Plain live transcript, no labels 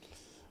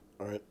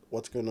All right,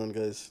 what's going on,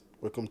 guys?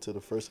 Welcome to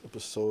the first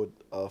episode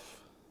of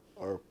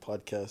our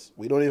podcast.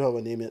 We don't even have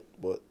a name yet,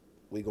 but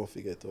we gonna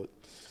figure it out.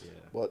 Yeah.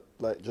 But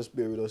like, just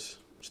bear with us.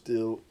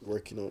 Still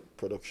working on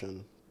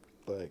production,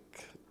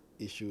 like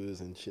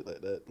issues and shit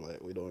like that.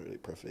 Like we don't really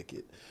perfect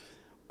it,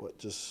 but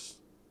just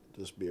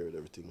bear with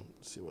everything.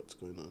 See what's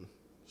going on.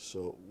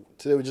 So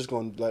today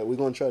we're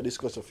gonna try to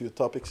discuss a few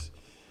topics,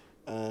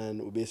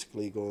 and we're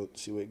basically going to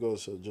see where it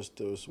goes. So just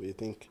tell us what you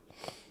think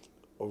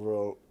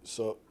overall.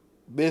 So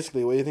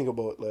basically, what do you think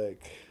about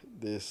like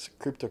this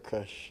crypto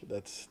crash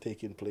that's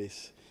taking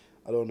place?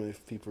 I don't know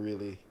if people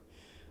really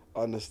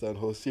understand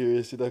how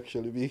serious it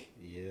actually be,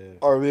 Yeah.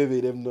 or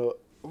maybe them not.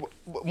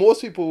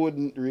 Most people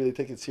wouldn't really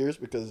take it serious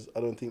because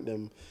I don't think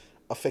them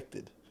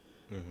affected.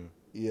 Mm-hmm.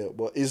 Yeah,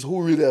 but is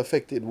who really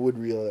affected would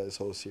realize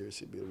how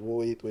serious it be.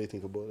 What do you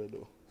think about it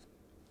though?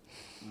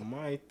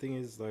 My thing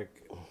is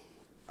like,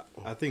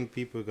 I think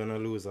people are gonna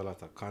lose a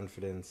lot of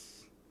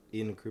confidence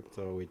in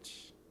crypto,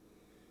 which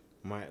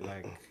might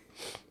like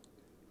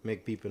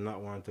make people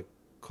not want to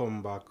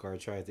come back or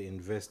try to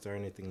invest or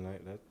anything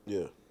like that.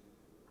 Yeah,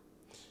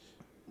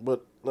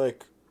 but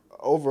like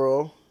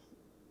overall,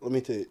 let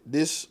me tell you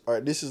this. All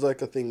right, this is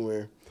like a thing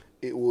where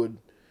it would,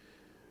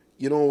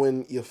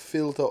 when you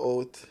filter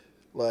out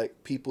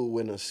like people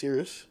when are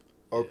serious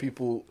or Yeah.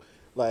 people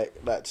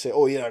like that say,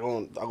 oh yeah,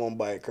 I'm gonna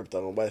buy crypto,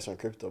 I'm gonna buy some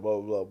crypto, blah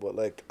blah blah. But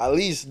like at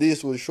least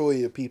this will show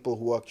you people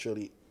who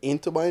actually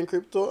into buying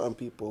crypto and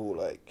people who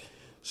like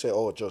say,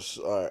 oh, just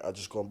all right, I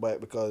just gonna buy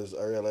it because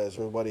I realize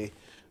everybody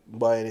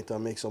buying it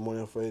and make some money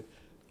off it.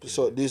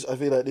 So Yeah. this, I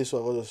feel like this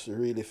will just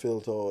really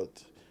filter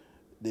out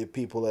the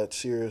people that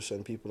serious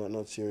and people that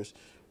not serious.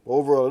 But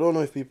overall, I don't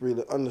know if people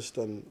really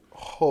understand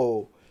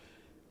how,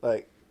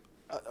 like,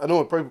 I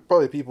know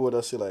probably people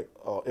would say like,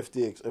 oh,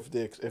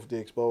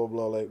 FTX, blah blah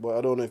blah. Like, but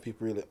I don't know if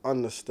people really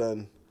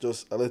understand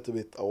just a little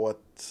bit of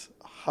what's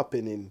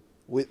happening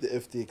with the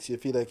FTX. You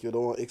feel like you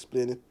don't want to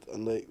explain it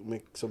and like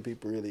make some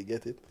people really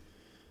get it.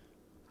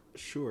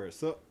 Sure.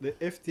 So the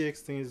FTX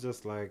thing is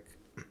just like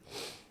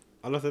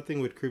a lot of thing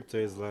with crypto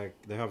is like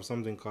they have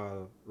something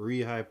called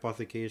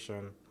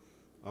rehypothecation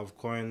of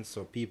coins.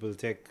 So people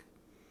take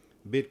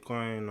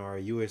Bitcoin or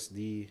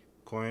USD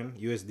coin,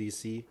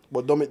 USDC.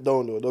 But dumb it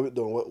down though. Dumb it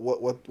down.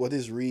 What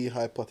is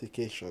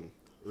rehypothecation?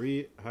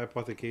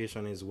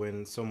 Rehypothecation is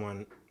when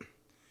someone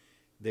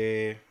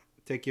they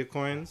take your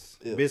coins,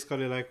 Yeah.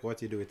 basically like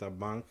what you do with a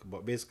bank,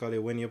 but basically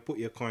when you put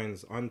your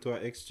coins onto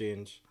an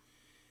exchange,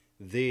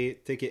 they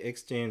take your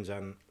exchange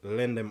and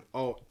lend them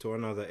out to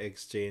another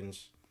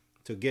exchange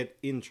to get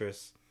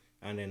interest,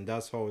 and then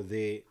that's how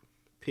they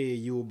pay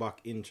you back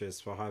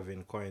interest for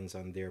having coins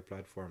on their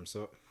platform.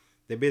 So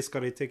they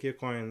basically take your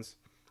coins,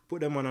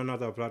 put them on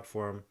another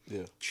platform,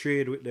 Yeah.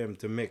 trade with them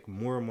to make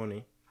more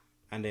money,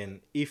 and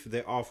then if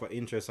they offer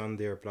interest on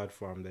their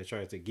platform, they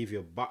try to give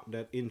you back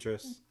that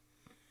interest.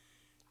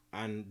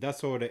 And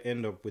that's how they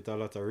end up with a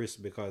lot of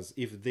risk, because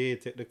if they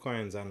take the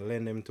coins and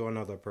lend them to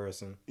another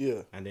person,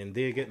 Yeah. and then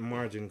they get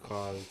margin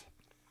called,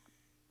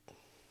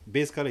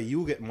 basically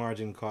you get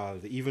margin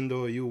called even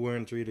though you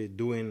weren't really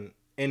doing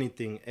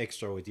anything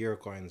extra with your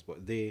coins,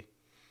 but they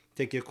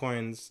take your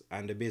coins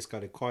and they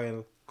basically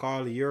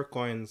call your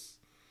coins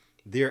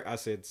their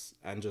assets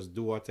and just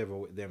do whatever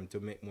with them to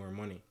make more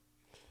money.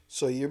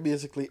 So you're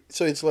basically,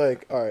 so it's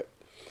like, all right.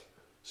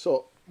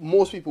 So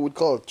most people would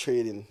call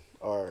trading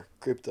or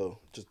crypto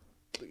just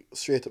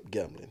straight up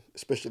gambling,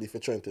 especially if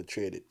you're trying to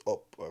trade it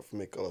up or if you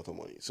make a lot of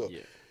money. So,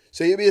 Yeah.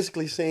 so you're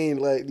basically saying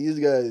like these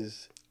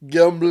guys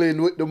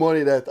gambling with the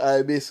money that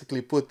I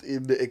basically put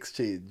in the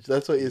exchange.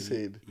 That's what you're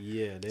saying.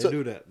 Yeah, they So,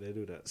 do that. They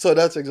do that. so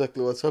that's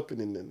exactly what's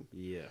happening then.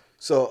 Yeah.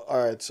 So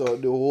all right. So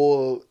the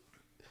whole,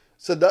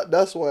 so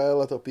that's why a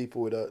lot of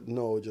people would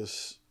know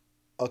just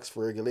ask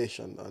for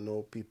regulation. I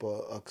know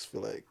people ask for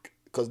like,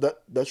 because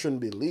that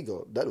shouldn't be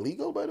legal. That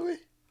legal, by the way.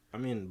 I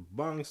mean,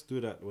 banks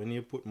do that. When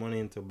you put money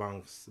into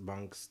banks,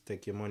 banks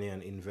take your money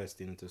and invest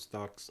into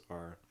stocks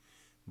or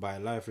buy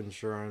life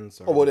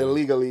insurance or Oh, but they buy.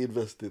 legally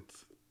invested.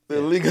 They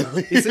Yeah.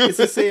 legally. It's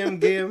the same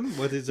game,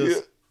 but it's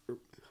just, Yeah.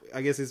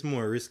 I guess it's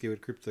more risky with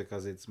crypto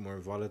because it's more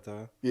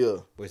volatile. Yeah.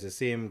 But it's the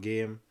same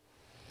game,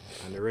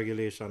 and the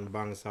regulation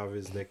banks have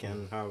is they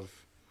can have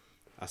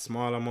a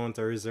small amount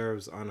of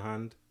reserves on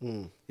hand.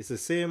 Mm. It's the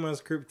same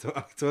as crypto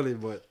actually,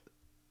 but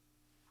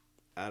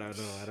I don't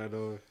know. I don't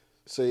know.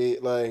 So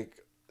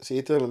so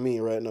you're telling me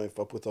right now if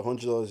I put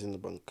 $100 in the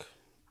bank,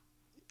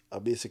 I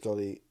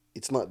basically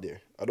it's not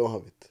there. I don't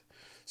have it.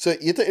 So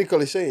you're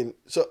technically saying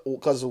so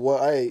because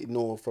what I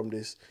know from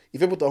this,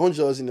 if you put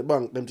 $100 in the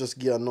bank, them just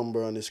give a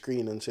number on the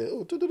screen and say,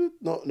 oh,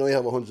 no, you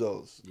have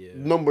 $100. Yeah.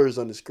 Numbers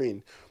on the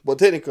screen, but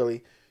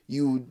technically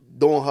you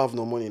don't have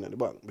no money in the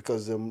bank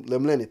because them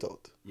lend it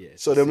out. Yeah.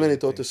 it's So the them lend same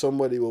it out to thing.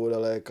 somebody who would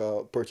like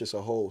purchase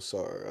a house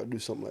or do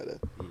something like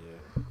that.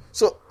 Yeah.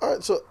 So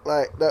alright, so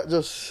like that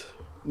just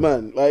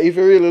man, like if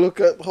you really look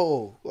at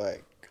how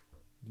like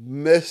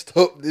messed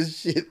up this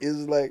shit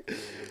is like Yeah,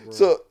 bro.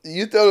 so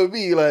you telling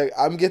me like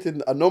I'm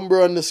getting a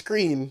number on the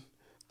screen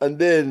and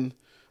then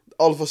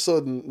all of a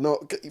sudden no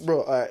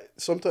bro,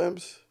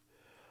 sometimes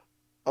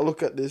I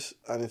look at this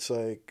and it's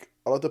like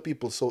a lot of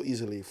people so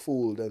easily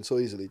fooled and so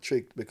easily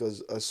tricked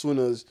because as soon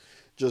as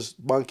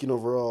just banking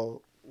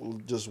overall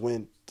just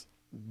went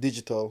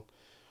digital,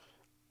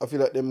 I feel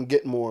like them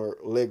get more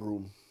leg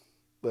room.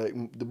 Like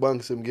the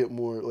banks them get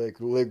more like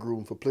leg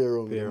room for play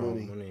around with Pay the around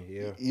money. money,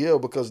 yeah. Yeah,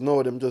 because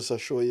now them just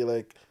show you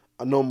like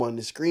a number on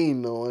the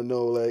screen now. I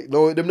know like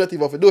no them not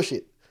even have to do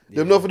shit.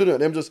 Them not Yeah. have to do that.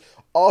 Them just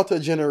auto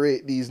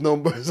generate these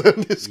numbers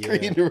on the Yeah.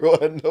 screen,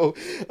 bro.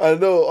 I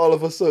know all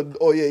of a sudden,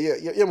 oh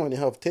yeah man, you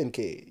have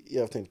 10K. You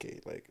have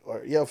 10K, like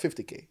or you have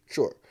 50K,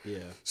 sure. Yeah.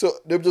 So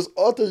they just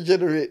auto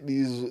generate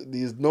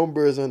these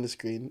numbers on the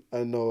screen,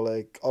 and now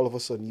like all of a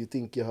sudden you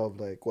think you have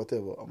like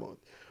whatever amount.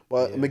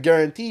 But I Yeah.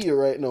 guarantee you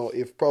right now,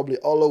 if probably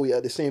all of we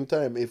at the same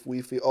time, if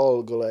we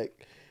all go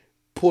like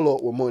pull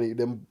out with money,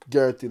 then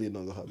guaranteed you're not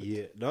gonna have it.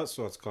 Yeah. That's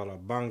what's called a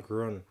bank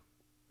run.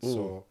 Mm.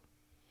 So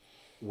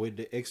with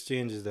the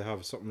exchanges they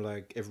have something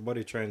like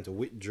everybody trying to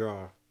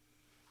withdraw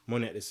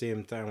money at the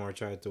same time or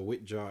try to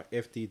withdraw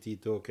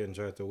FTT token,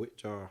 try to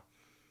withdraw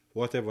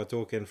whatever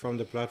token from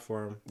the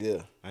platform,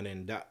 Yeah, and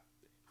then that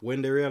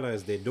when they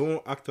realize they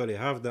don't actually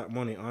have that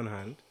money on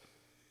hand,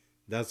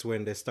 that's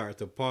when they start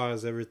to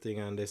pause everything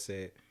and they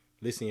say,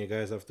 listen, you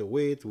guys have to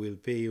wait, we'll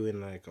pay you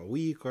in like a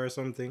week or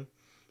something.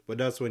 But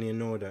that's when you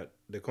know that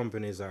the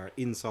companies are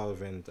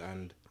insolvent,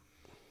 and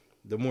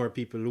the more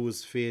people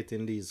lose faith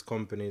in these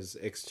companies,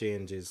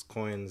 exchanges,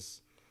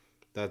 coins,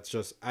 that's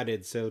just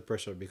added sell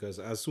pressure, because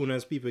as soon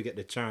as people get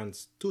the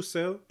chance to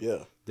sell,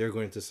 yeah. they're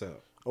going to sell.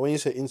 And when you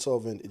say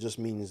insolvent, it just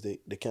means they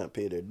can't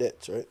pay their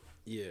debts, right?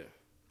 Yeah.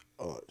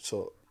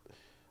 So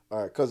all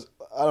right, because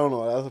I don't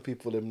know, a lot of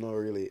people them not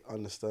really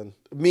understand.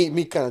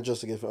 Me kind of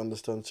just to get to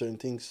understand certain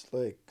things,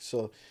 like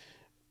so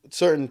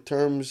certain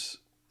terms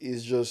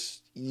is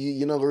just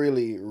you not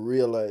really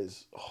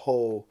realize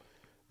how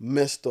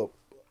messed up,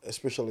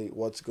 especially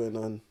what's going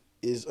on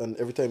is, and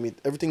every time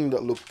everything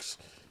that looks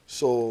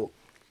so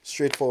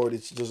straightforward,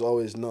 it's just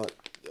always not,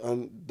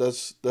 and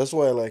that's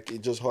why like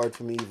it's just hard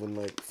for me even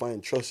like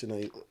find trust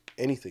in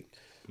anything.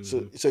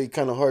 So it's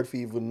kind of hard for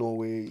you even know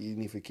where you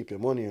need to keep your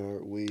money or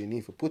where you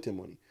need to put your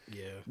money,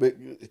 Yeah.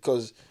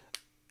 because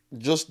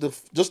just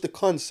the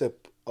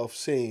concept of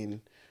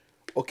saying,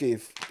 okay,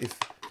 if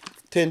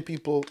 10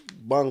 people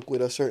bank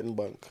with a certain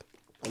bank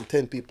and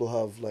 10 people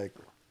have like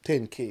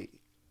 10K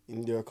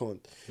in their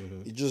account,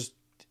 it just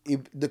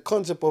the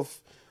concept of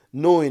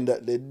knowing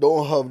that they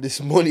don't have this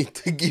money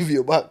to give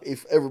you back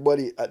if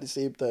everybody at the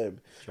same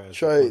time Tries to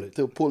try pull it.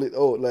 to pull it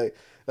out, like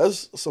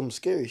that's some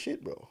scary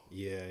shit, bro.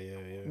 Yeah, yeah,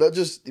 yeah. That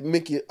just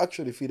make you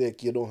actually feel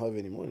like you don't have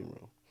any money,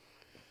 bro.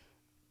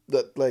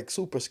 That like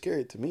super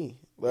scary to me.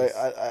 Like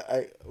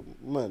It's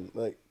man,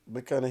 like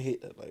I kind of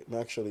hate that. Like I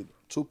actually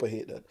super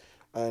hate that.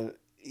 And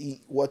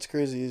what's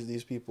crazy is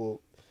these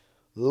people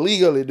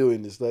legally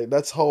doing this. Like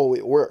that's how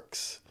it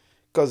works.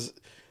 Cause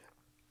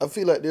I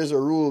feel like there's a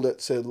rule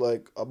that said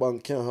like a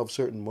bank can't have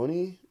certain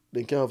money.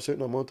 They can't have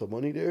certain amount of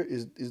money there.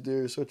 Is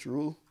there such a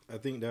rule? I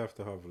think they have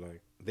to have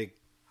like they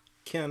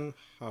can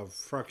have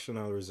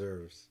fractional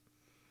reserves.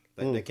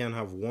 Like they Mm. can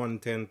have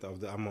 1/10 of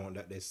the amount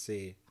that they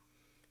say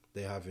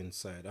they have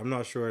inside. I'm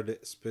not sure the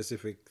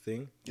specific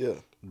thing, Yeah.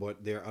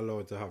 but they're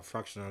allowed to have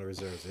fractional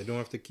reserves. They don't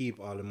have to keep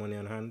all the money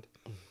on hand.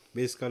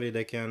 Basically,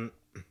 they can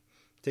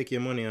take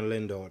your money and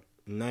lend out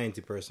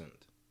 90%.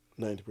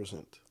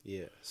 90%.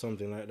 Yeah,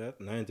 something like that.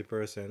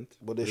 90%.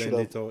 But they should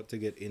Lend have it out to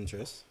get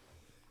interest.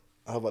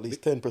 have at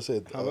least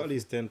 10% Have at of.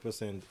 least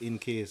 10% in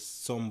case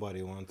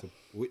somebody want to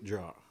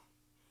withdraw.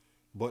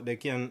 But they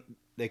can't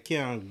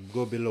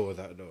go below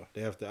that though. They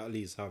have to at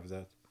least have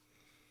that.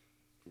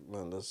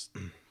 Man,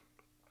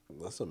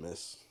 that's a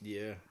mess.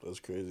 Yeah. That's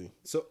crazy.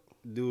 So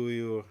do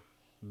you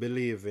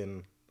believe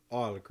in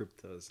all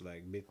cryptos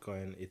like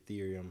Bitcoin,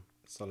 Ethereum,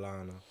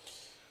 Solana,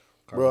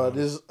 Bro, at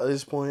Cardano?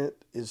 this point,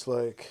 it's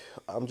like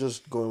I'm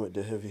just going with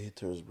the heavy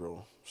hitters,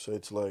 bro. So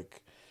it's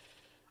like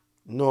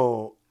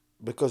no,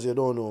 because you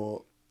don't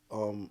know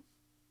um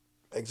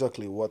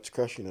exactly what's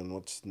crashing and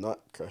what's not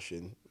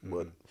crashing.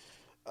 But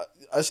I,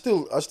 I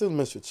still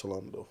mess with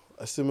Solana though.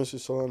 I still mess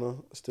with Solana.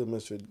 I still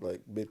mess with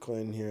like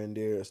Bitcoin here and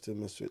there. I still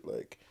mess with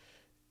like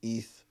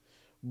ETH,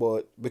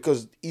 but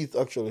because ETH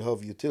actually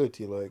have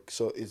utility, like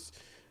so it's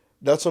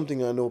that's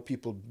something I know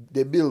people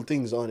they build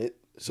things on it.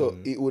 So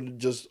it would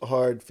just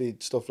hard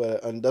fit stuff like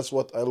that, and that's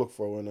what I look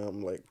for when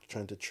I'm like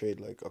trying to trade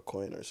like a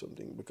coin or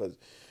something. Because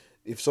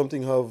if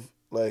something have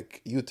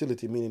like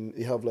utility, meaning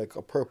you have like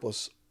a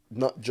purpose,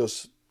 not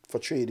just for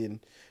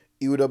trading,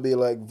 it would be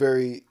like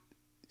very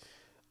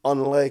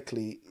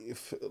unlikely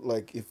if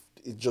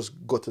it just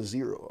go to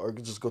zero or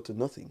it just go to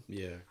nothing.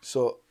 Yeah.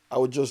 So I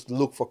would just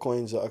look for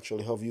coins that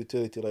actually have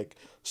utility. Like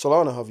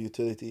Solana have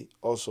utility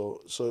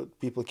also, so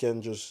people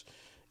can just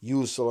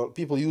use Solana.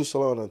 People use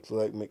Solana to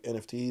like make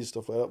NFTs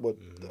stuff like that. But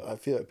I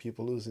feel like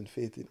people losing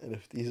faith in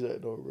NFTs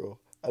right now, bro.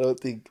 I don't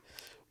think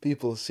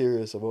people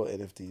serious about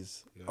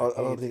NFTs. Yeah, I I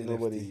don't hate think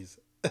nobody. NFTs.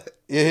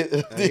 Yeah,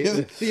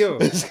 Yo,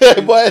 this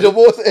guy buy the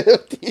most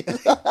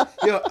NFTs.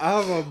 yo, I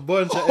have a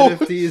bunch of Oh,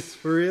 NFTs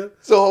for real.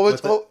 So how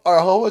much? But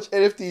How much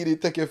NFT did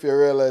it take if you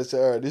realize?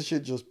 All right, this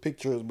shit just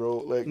pictures, bro.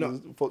 Like, no,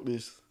 fuck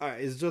this.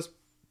 it's just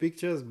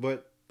pictures.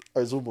 But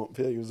I zoom up.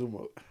 Yeah, you zoom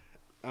up.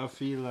 I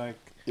feel like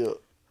Yeah,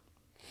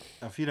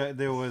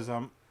 there was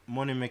a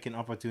money making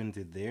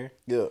opportunity there.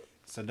 yeah.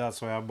 So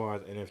that's why I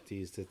bought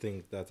NFTs to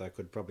think that I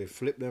could probably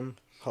flip them.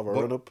 Have a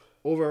But run up.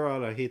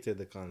 overall, I hated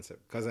the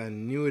concept because I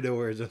knew they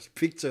were just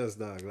pictures,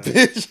 dog. Like,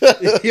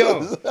 Bitch.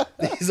 yo,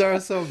 these are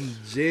some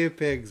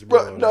JPEGs,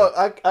 Bro, bro. no,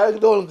 Like, I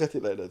don't look at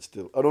it like that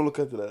still. I don't look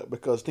at it like that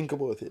because think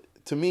about it.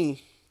 To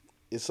me,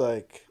 it's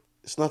like,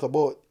 it's not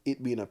about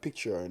it being a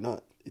picture or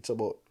not. It's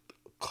about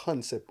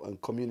concept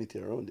and community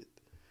around it.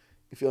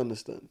 If you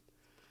understand.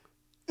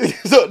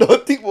 So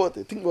don't think about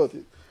it. Think about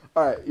it.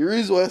 Alright, the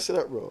reason why I say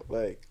that, bro,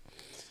 like,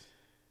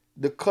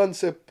 the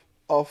concept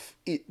of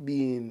it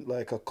being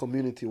like a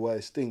community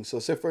wise thing. So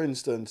say for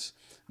instance,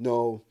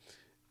 now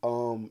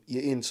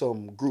you're in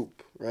some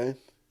group, right?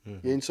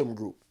 You're in some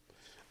group.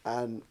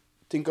 And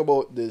think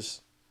about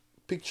this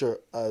picture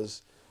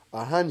as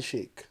a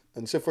handshake.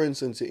 And say for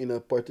instance you're in a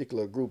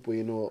particular group where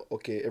you know,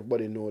 okay,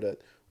 everybody know that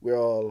we're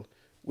all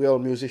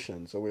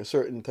musicians, or we're a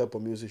certain type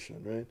of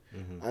musician, right?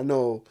 I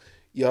know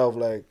you have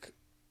like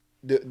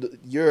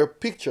your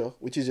picture,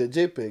 which is a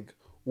JPEG,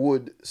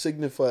 would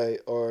signify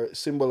or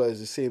symbolize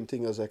the same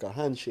thing as like a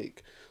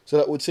handshake. So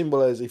that would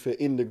symbolize if you're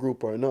in the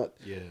group or not.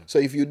 yeah, So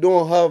if you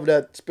don't have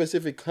that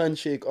specific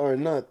handshake or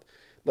not,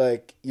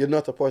 like, you're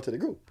not a part of the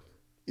group.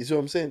 You see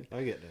what I'm saying?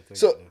 I get that.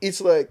 So it's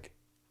like,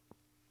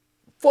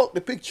 fuck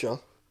the picture.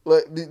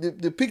 Like,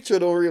 the picture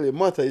don't really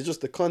matter. It's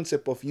just the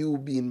concept of you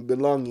being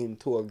belonging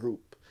to a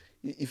group.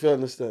 If you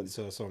understand.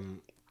 So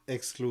some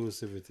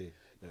exclusivity.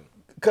 Yeah.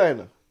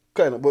 Kinda.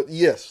 But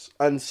yes,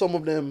 and some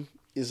of them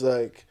is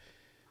like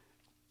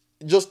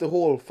just the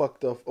whole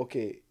fact of,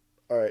 okay,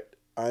 all right,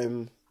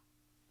 I'm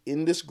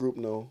in this group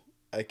now.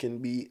 I can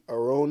be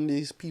around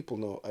these people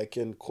now. I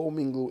can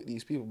commingle with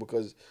these people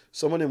because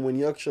some of them, when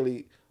you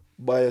actually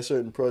buy a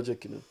certain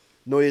project,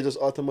 now you're just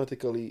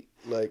automatically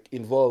like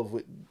involved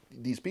with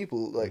these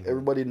people. Like,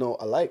 everybody know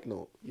alike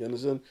now. You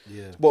understand?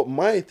 Yeah. But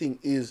my thing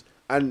is,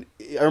 and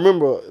I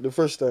remember the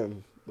first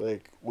time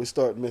like we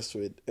start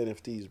messing with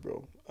NFTs,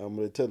 bro. I'm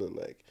gonna tell you,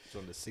 like, So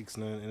the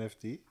 6ix9ine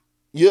NFT.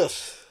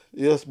 yes,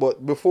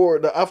 but before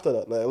that, after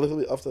that, like a little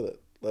bit after that,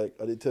 like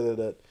I did tell her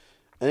that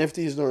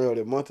NFTs don't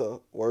really matter.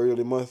 What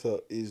really matter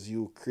is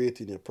you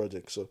creating your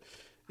project. So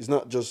it's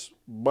not just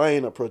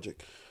buying a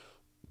project.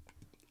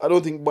 I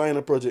don't think buying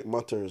a project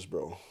matters,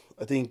 bro.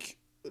 I think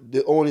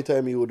the only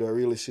time you would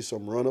really see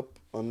some run up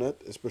on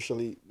that,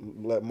 especially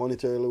like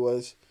monetarily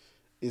wise,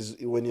 is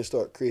when you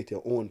start creating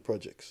your own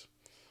projects.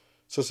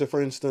 So say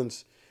for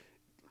instance,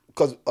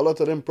 because a lot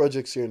of them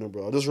projects here,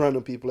 bro, just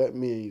random people like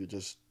me and you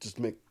just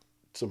make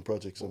some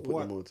projects and put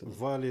What them out.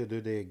 value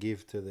do they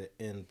give to the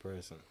end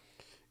person?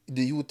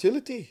 The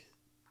utility,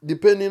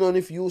 depending on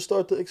if you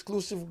start an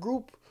exclusive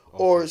group,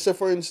 or say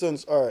for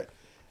instance, all right,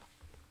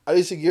 I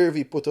used to Gary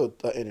V put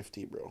out an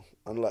NFT, bro,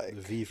 and like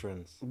The V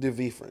friends. the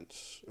V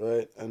friends,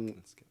 right?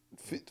 And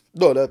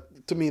no,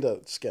 that to me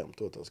that scam,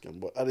 total scam.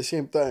 But at the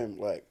same time,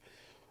 like,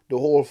 the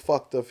whole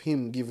fact of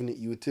him giving it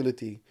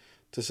utility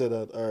to say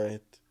that, all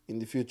right, in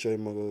the future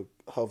I'm gonna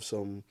have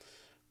some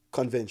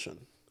convention,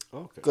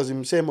 Okay. because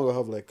him say I'm gonna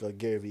have like a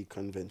Gary V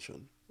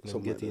convention.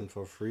 Them get Like in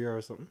for free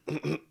or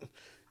something.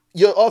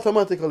 you're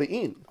automatically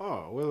in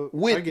Oh well, I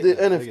with get the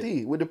that, I get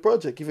NFT, with the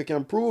project. If you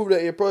can prove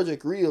that your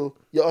project real,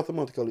 you're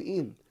automatically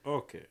in. that.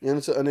 Okay. You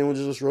understand? And then we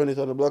just run it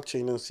on the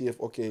blockchain and see if,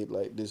 okay,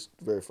 like, this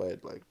verified,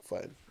 like,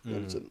 fine. You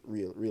understand?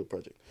 Real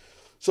project.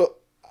 So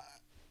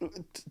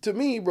to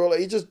me, bro, like,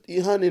 it just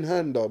hand in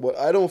hand, dog. But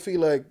I don't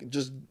feel like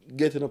just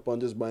getting up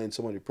and just buying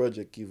somebody's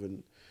project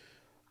even.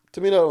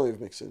 To me, that don't even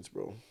make sense,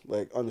 bro.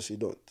 Like, honestly,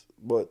 don't.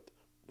 But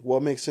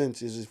what makes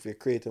sense is if you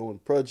create your own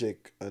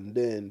project and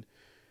then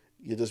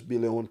you just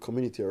build your own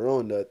community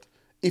around that.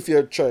 If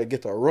you're trying to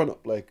get a run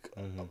up,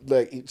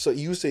 so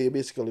you say you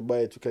basically buy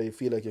it because you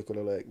feel like you're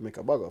gonna like make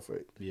a bag off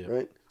it, Yeah.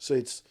 right? So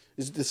it's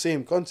the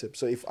same concept.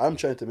 So if I'm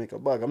trying to make a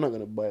bag, I'm not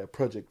gonna buy a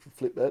project for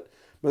flip that.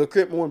 I'm gonna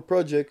create my own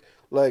project,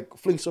 like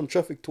fling some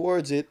traffic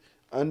towards it,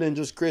 and then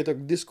just create a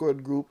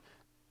Discord group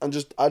and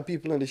just add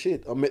people in the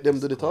shit and make them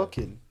do the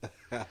talking.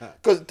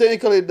 Because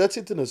technically that's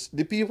it in us.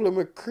 The people that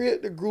might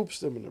create the groups,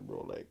 them in it,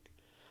 bro. Like,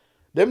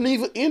 them not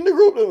even in the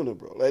group, them,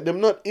 bro. Like,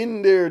 them not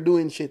in there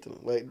doing shit.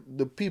 Like,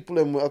 the people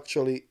them will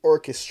actually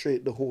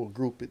orchestrate the whole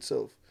group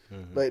itself.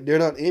 Like, they're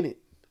not in it.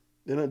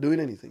 They're not doing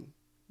anything.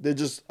 They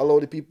just allow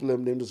the people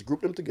them just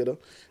group them together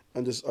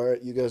and just, all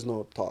right, you guys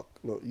know talk.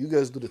 No, you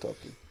guys do the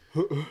talking.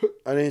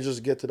 And then you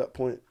just get to that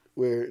point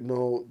where,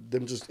 no,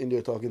 them just in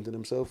there talking to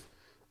themselves.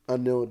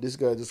 And no, this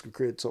guy just could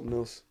create something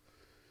else.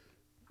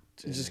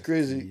 It's just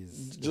crazy.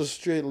 Just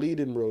straight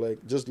leading, bro. Like,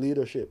 just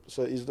leadership.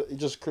 So it's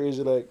just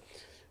crazy, like,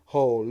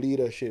 how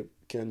leadership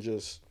can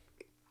just,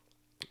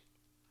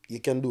 you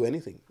can do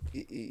anything.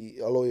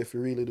 It allow you if you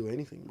really do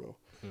anything, bro.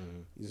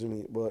 You see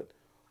me? But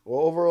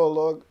well, overall,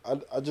 dog,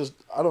 I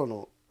don't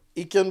know.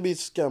 it can be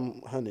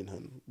scam hand in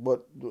hand,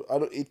 but I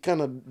don't. It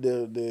kind of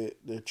the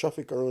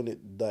traffic around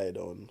it died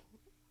on,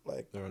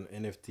 like They're on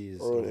NFTs.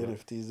 around So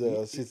NFTs.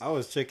 There, I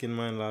was checking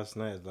mine last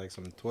night, like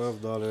some $12,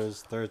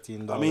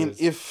 $13. I mean,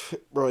 if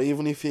bro,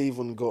 even if you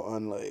even go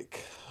on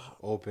like,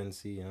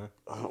 OpenSea,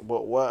 huh?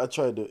 but what I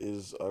try to do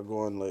is I go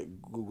on like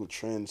Google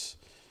Trends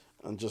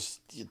and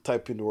just you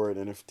type in the word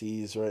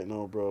NFTs right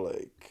now, bro.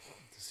 Like,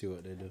 To see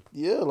what they do.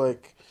 yeah,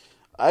 like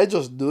I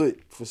just do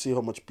it to see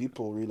how much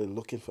people really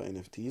looking for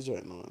NFTs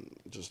right now, and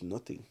just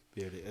nothing.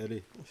 Barely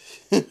Eddie.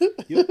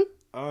 You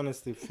I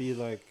honestly feel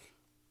like,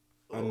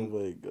 Oh and my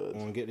I god.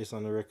 want to get this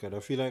on the record, I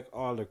feel like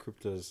all the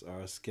cryptos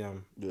are a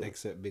scam Yeah.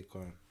 except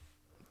Bitcoin.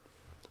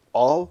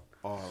 All?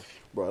 All.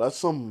 Bro, that's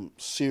some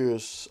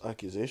serious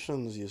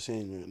accusations you're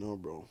saying right now,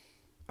 bro.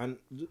 And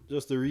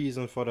just the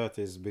reason for that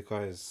is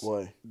because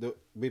Why? the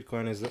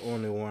Bitcoin is the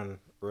only one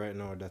right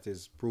now that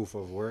is proof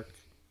of work,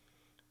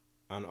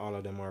 and all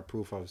of them are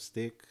proof of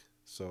stake.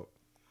 So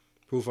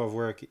proof of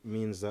work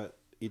means that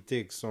it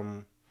takes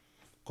some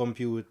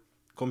compute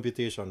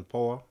computation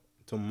power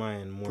to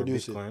mine more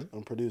Produce Bitcoin. it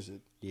and produce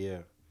it. Yeah.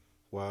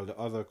 While the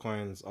other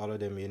coins, all of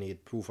them, you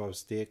need proof of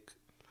stake,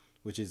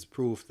 which is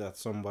proof that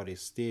somebody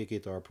stake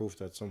it or proof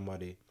that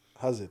somebody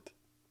Has it?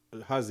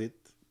 has it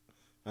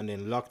and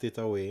then locked it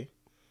away,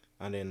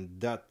 and then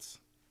that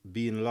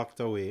being locked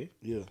away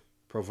Yeah.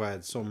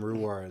 provides some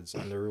rewards,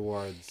 and the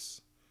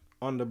rewards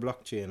on the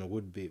blockchain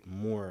would be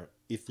more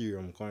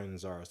Ethereum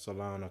coins or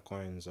Solana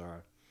coins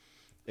or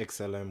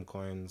XLM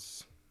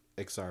coins,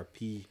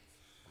 XRP,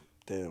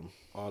 Damn.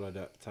 all of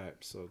that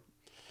type. So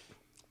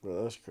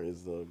Bro, that's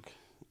crazy, dog.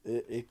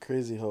 It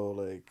crazy how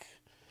like.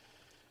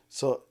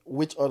 So,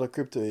 which other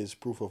crypto is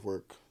proof of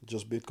work?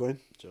 Just Bitcoin?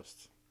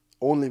 just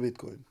Only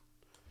Bitcoin.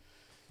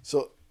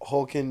 So,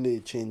 how can they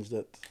change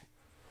that?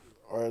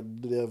 Or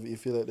do they have? You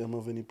feel like them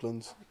have any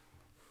plans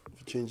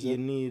to change you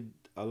that? need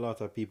a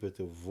lot of people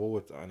to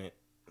vote on it.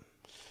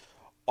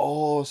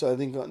 Oh, so I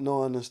think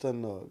no, I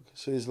understand now.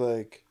 So it's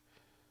like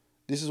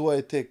this is why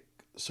it take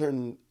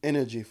certain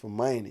energy for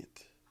mine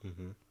it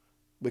Mm-hmm.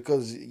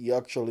 because you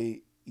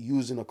actually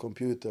using a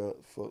computer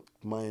for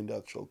mine the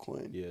actual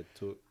coin. Yeah,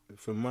 to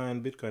for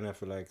mine Bitcoin, I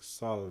feel like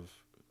solve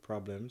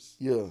problems,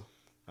 Yeah,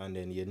 and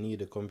then you need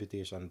the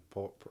computation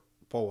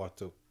power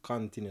to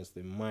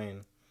continuously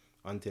mine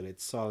until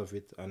it solve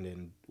it, and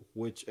then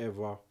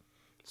whichever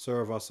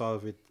server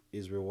solve it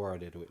is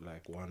rewarded with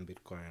like 1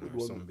 Bitcoin with or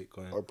one some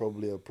Bitcoin. or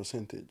probably a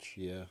percentage.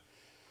 Yeah,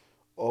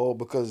 Oh,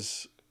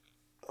 because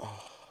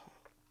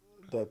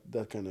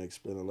that kind of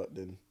explain a lot.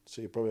 Then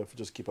so you probably have to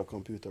just keep a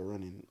computer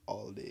running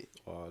all day,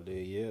 all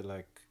day. Yeah,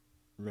 like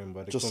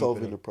remember the just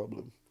solving company. the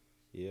problem.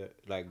 Yeah,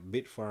 like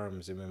Bit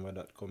Farms. Remember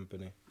that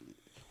company?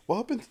 What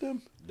happened to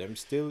them? Them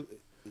still,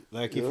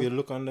 like if Yeah, you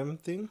look on them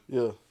thing,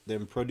 yeah.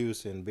 them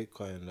producing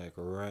Bitcoin like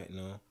right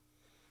now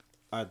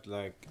at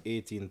like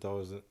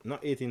 18,000, not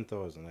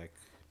 18,000, like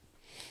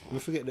I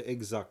forget the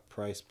exact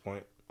price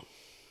point,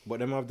 but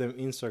them have them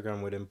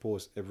Instagram where them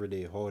post every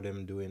day how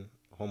them doing,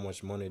 how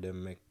much money they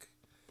make,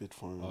 Bit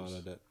all farms.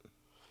 of that.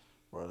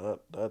 Bro,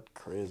 that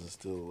crazy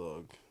still,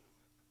 dog.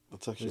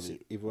 That's Let's see actually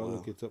if I wow.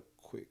 look it up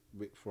quick.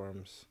 Bit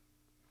Farms,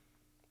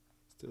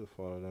 still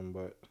follow them,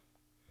 but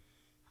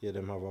yeah,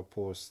 them have a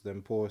post.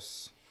 Them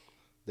post,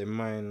 they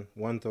mine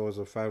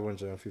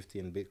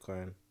 1,515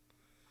 Bitcoin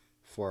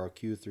for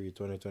Q3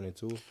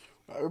 2022.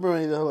 I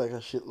remember you had like a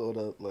shitload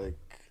of like.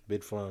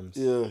 Bit Farms.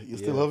 Yeah, you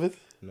still Yeah. have it?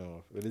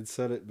 No, we did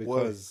sell it Why?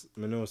 because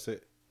me know say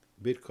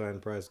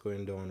Bitcoin price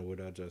going down would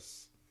have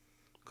just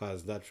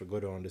cause that should go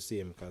down the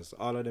same, cause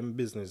all of them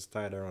business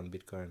tied around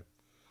Bitcoin.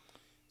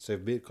 So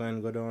if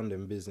Bitcoin go down,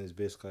 then business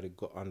basically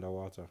go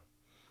underwater.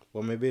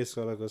 But me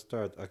basically go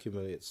start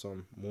accumulate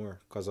some more,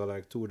 cause I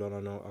like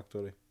 $2 now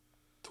actually.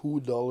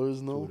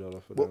 $2 now.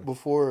 $2 for But them.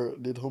 before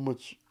did how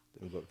much?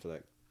 Then go up to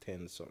like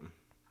 10 something.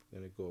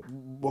 Then it go up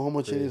But how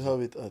much you did crazy.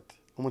 have it at?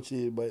 How much did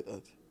you buy it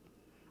at?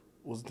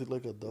 Wasn't it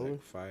like $1? Like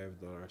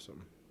 $5 or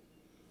something.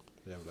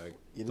 They have like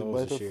You did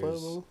buy 1,000 it at shares.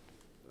 $5?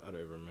 I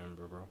don't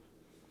remember, bro.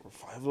 Or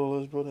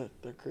 $5, bro.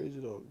 That crazy,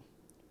 dog.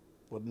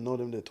 But no,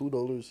 them they're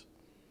 $2.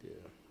 Yeah.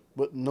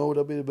 But no,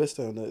 that'd be the best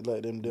time that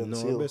like them done No,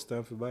 sale. best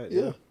time for buy it.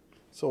 Yeah. Yeah.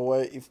 So why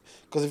if?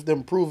 Because if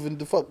them proving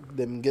the fuck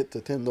them get to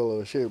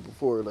 $10 a share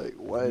before, like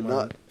why Man,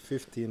 not?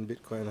 15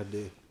 Bitcoin a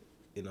day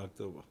in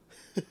October.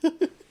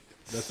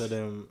 That's are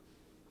them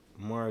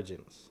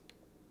margins.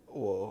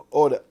 Whoa.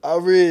 Oh, the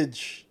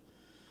average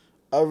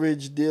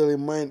daily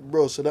mine,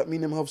 bro. So that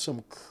mean them have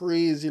some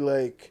crazy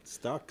like.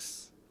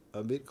 Stocks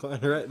a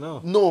Bitcoin right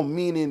now. No,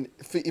 meaning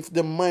if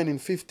them mining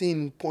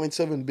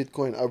 15.7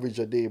 Bitcoin average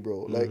a day,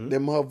 bro. Like Mm-hmm.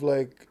 them have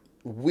like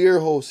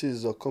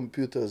warehouses or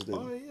computers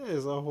Oh, then. yeah,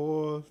 it's a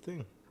whole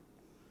thing.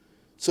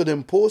 So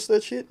them post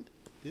that shit.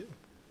 Yeah.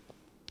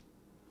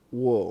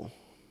 Whoa.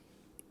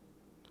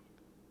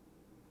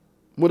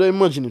 Would I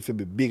imagine it to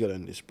be bigger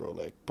than this, bro?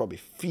 Like probably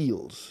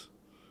fields,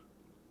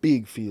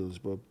 big fields,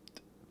 bro.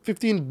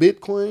 15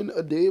 Bitcoin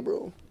a day,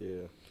 bro.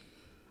 Yeah.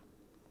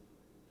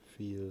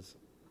 Feels.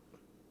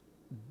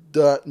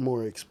 That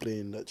more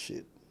explain that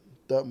shit.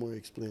 That more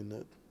explain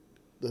that.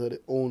 the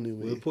only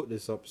way. We'll put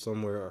this up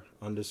somewhere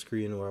on the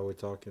screen while we're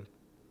talking.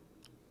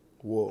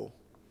 Whoa.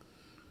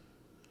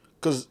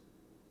 Because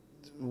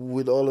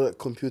with all of that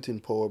computing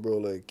power, bro,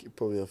 like, you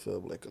probably have to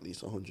have, like, at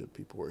least 100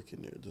 people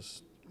working there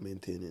just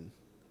maintaining.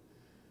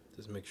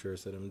 Just make sure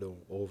so them don't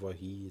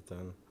overheat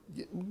and...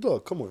 Yeah,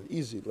 dog, come on,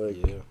 easy. Like,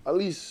 Yeah. at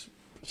least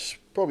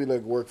probably,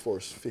 like,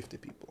 workforce 50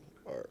 people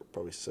or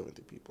probably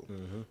 70 people.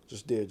 Mm-hmm.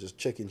 Just there, just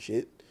checking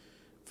shit.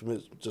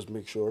 Just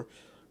make sure.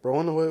 Bro, I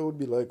wonder what it would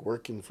be like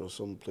working for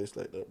some place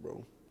like that,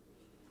 bro.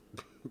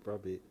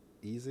 Probably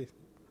easy.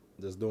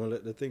 Just don't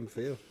let the thing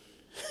fail.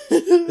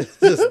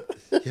 Just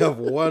you have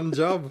one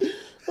job.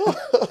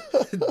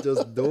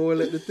 Just don't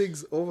let the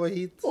things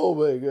overheat. Oh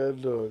my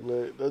god, dog.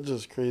 Like, that's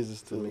just crazy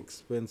Some still.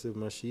 expensive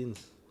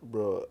machines.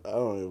 Bro, I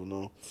don't even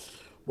know.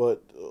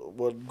 But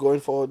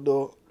going forward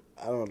though,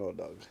 I don't know,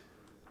 dog.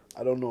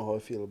 I don't know how I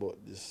feel about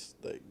this,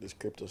 like, this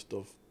crypto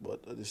stuff.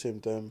 But at the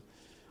same time,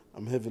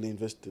 I'm heavily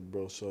invested,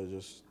 bro. So I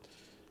just,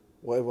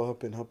 whatever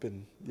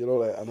happen. You know,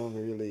 like, I don't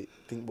really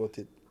think about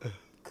it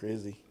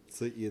crazy.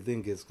 So you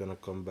think it's gonna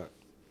come back?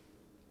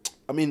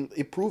 I mean,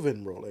 it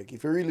proven, bro. Like,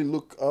 if you really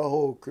look at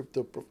how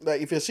crypto,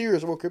 like, if you're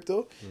serious about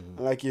crypto, Mm-hmm.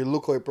 and like you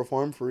look how it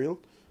performed for real,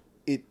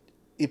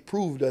 it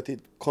proved that it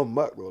come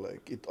back, bro.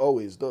 Like, it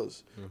always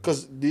does. Mm-hmm.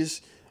 Cause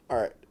this,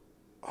 all right,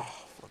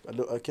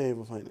 fuck, I can't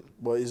even find it.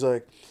 But it's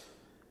like,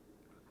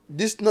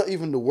 this not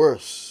even the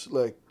worst.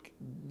 Like,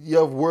 you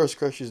have worse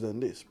crashes than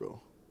this, bro.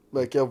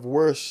 Like, you have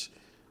worse.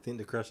 Think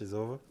the crash is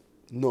over?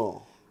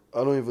 No,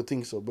 I don't even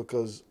think so,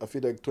 because I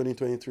feel like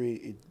 2023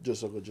 it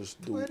just gonna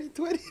just do.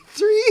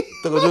 2023.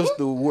 They gonna just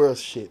do worse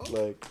shit.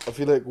 Like, I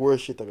feel like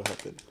worse shit gonna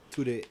happen.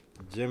 Today,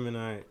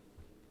 Gemini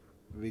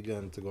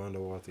began to go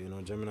underwater. You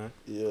know Gemini?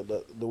 Yeah,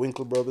 the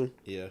Winkle brother.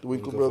 Yeah. The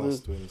Winkle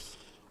brothers. twins.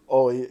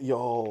 Oh,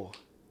 yo.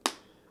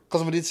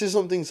 Because we did say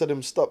something, so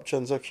them stop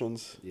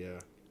transactions.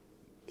 Yeah.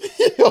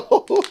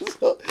 Yo,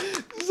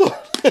 so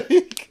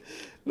like,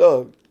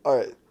 no,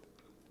 alright.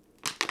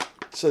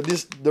 So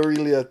this the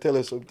really I tell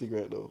us something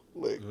right now.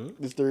 Like,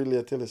 this the really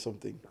I tell us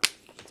something.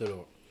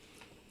 So,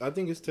 I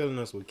think it's telling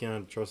us we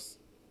can't trust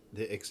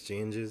the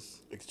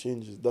exchanges.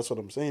 Exchanges. That's what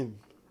I'm saying.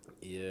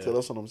 Yeah. So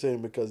that's what I'm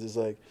saying, because it's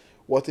like,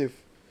 what if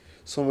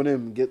some of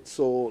them get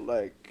so,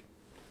 like,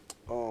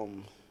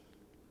 them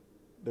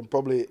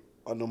probably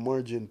on the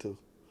margin too.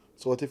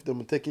 So what if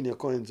them taking your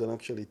coins and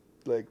actually,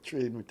 like,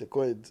 trading with the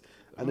coins,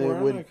 and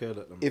then when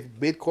if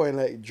Bitcoin,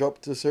 like,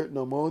 drop to a certain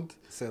amount,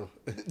 sell,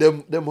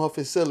 them have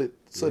to sell it.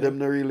 So Yeah. them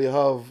not really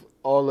have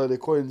all of the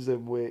coins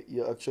them where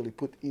you actually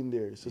put in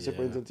there. So say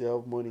for Yeah. instance you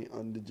have money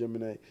on the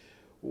Gemini.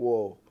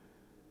 Whoa.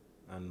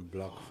 and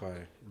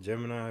BlockFi,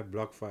 Gemini,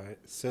 BlockFi,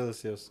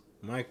 Celsius.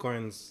 My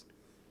coins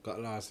got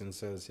lost in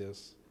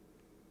Celsius.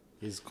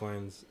 His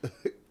coins.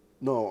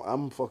 No,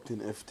 I'm fucked in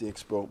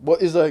FTX, bro.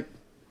 But it's like,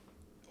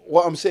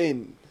 what I'm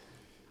saying,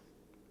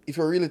 if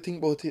you really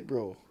think about it,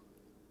 bro,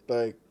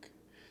 like,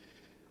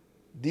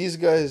 these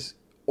guys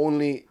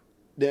only,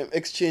 the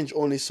exchange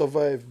only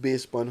survive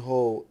based on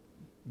how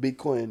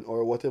Bitcoin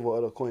or whatever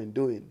other coin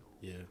doing.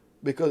 Yeah.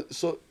 Because,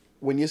 so,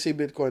 when you see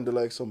Bitcoin, they're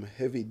like some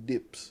heavy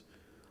dips.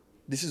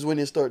 This is when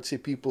you start to see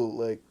people,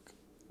 like,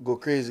 go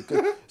crazy.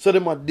 So they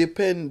might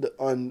depend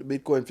on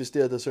Bitcoin to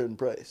stay at a certain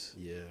price.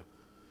 Yeah.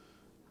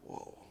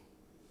 Whoa.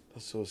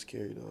 That's so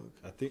scary, dog.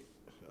 I think,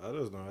 I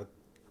don't know.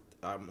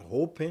 I'm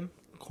hoping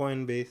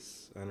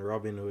Coinbase and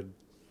Robinhood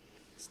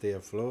stay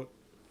afloat.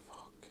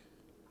 Fuck.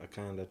 I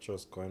kind of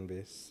trust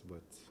Coinbase,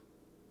 but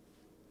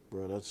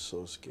Bro, that's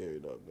so scary,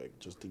 dog. Like,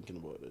 just thinking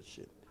about that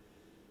shit.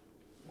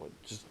 What,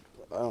 just,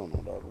 I don't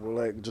know, dog.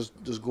 We're like,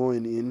 just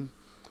going in.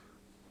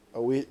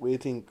 What do you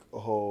think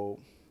about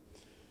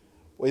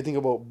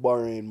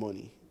borrowing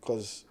money?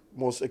 Because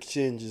most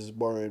exchanges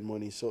borrowing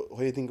money. So, what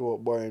do you think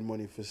about borrowing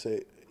money for,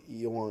 say,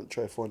 you want to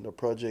try fund a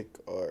project,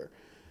 or,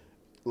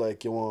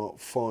 like, you want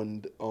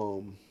fund,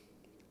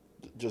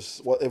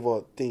 just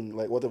whatever thing,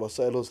 like, whatever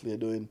side hustle you're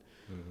doing.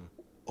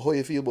 How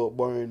you feel about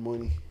borrowing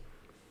money?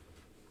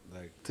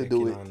 like To taking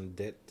do it. on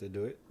debt to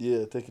do it.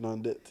 Yeah, taking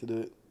on debt to do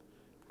it.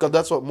 Because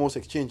that's what most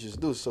exchanges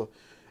do. So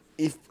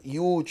if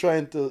you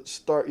trying to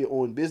start your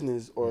own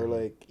business, or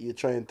like you're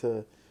trying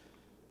to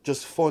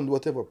just fund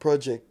whatever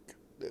project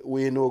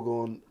where you know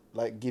going,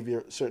 like, give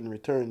you certain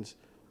returns,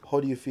 how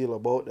do you feel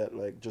about that?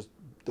 Like, just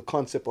the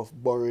concept of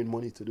borrowing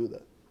money to do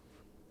that.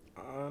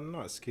 I'm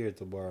not scared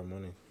to borrow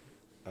money.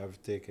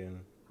 I've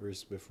taken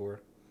risks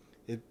before.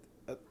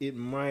 It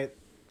might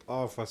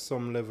offer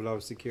some level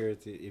of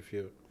security if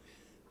you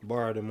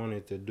borrow the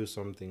money to do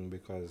something,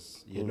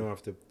 because you don't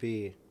have to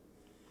pay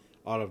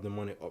all of the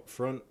money up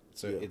front.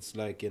 So Yeah. it's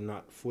like you're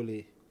not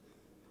fully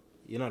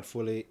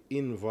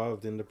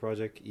involved in the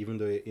project, even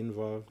though you're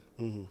involved.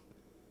 Mm-hmm.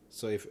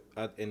 So if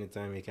at any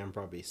time you can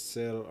probably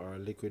sell or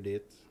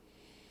liquidate.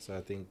 So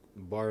I think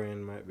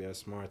borrowing might be a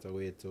smarter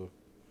way to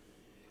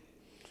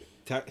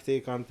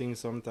take on things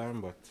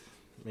sometime, but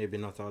maybe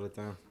not all the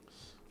time.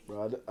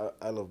 Bro,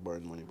 I love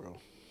borrowing money, bro.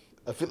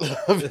 I feel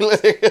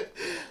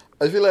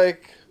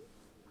like,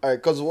 all right,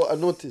 because what I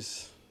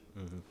notice,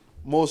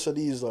 most of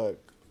these, like,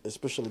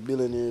 especially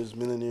billionaires,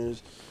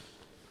 millionaires,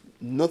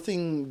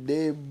 nothing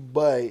they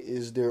buy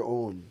is their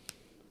own.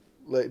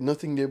 Like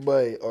nothing they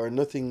buy or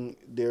nothing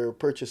they're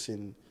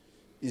purchasing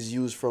is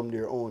used from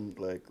their own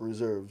like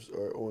reserves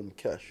or own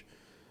cash.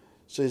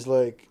 So it's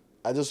like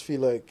I just feel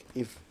like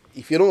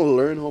if you don't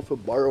learn how to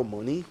borrow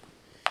money,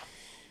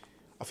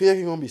 I feel like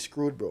you're gonna be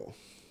screwed, bro.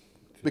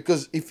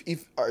 Because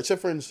if alright, say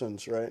for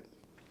instance, right,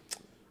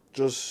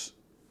 just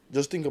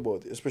just think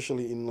about it,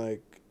 especially in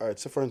like alright,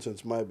 say for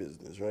instance my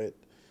business, right?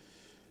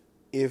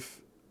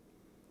 If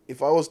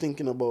if I was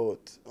thinking about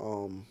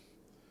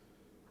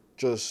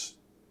just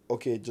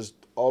okay, just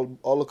all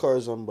the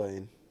cars I'm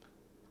buying,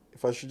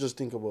 if I should just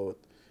think about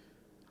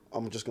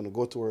I'm just gonna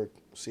go to work,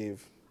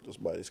 save,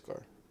 just buy this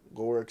car.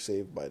 Go work,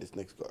 save, buy this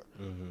next car.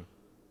 Mm-hmm.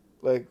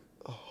 Like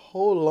how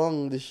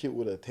long this shit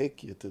would have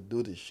take you to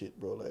do this shit,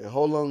 bro? Like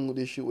how long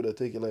this shit would have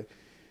taken? Like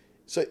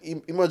so,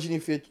 imagine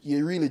if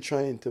you're really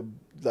trying to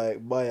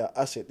like buy an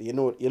asset. You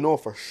know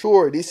for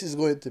sure this is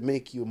going to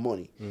make you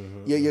money.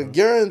 Mm-hmm. You're Mm-hmm.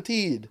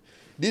 guaranteed.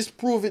 This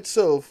prove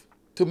itself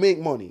to make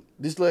money.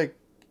 This like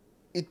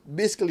it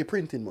basically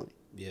printing money.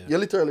 Yeah. You're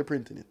literally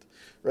printing it,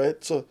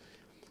 right? So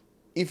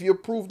if you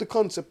prove the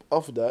concept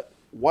of that,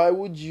 why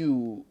would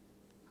you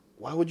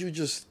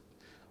just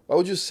why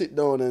would you sit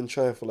down and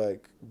try for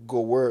like go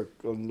work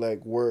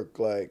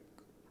like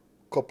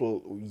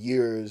couple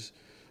years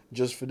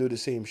just for do the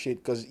same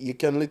shit? Because you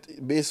can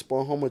based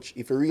upon how much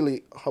if you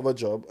really have a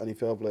job and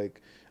if you have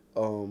like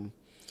um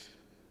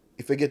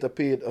if you get a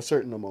paid a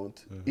certain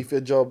amount, Mm-hmm. if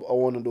your job are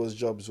one of those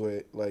jobs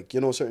where like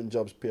certain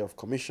jobs pay off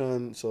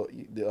commission, so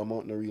the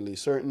amount not really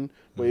certain,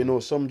 but Mm-hmm.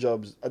 some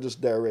jobs are just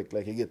direct,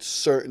 like you get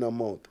certain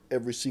amount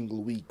every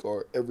single week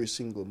or every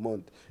single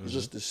month. It's Mm-hmm.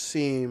 just the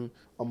same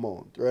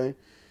amount, right?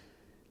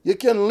 You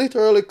can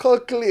literally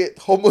calculate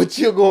how much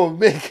you're gonna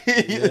make.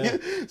 Yeah.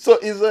 So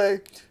it's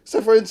like,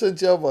 so for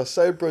instance, you have a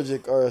side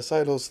project or a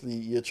side hustle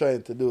you're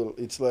trying to do.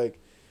 It's like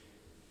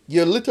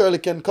you literally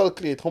can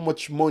calculate how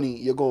much money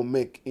you're gonna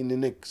make in the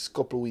next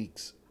couple of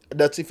weeks.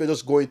 That's if you're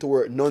just going to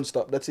work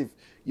non-stop. That's if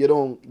you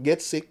don't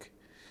get sick.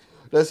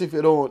 That's if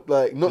you don't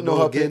like You nothing don't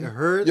don't get happen.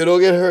 hurt. You don't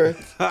get hurt.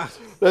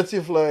 That's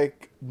if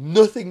like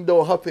nothing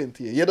don't happen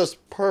to you. You're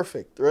just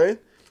perfect, right?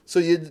 So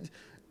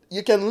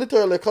you can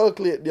literally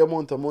calculate the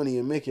amount of money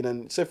you're making,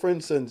 and say for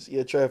instance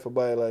you try to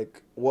buy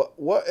like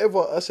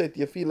whatever asset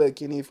you feel like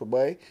you need to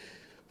buy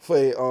for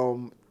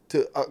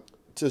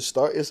to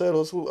start your side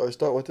hustle or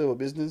start whatever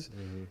business.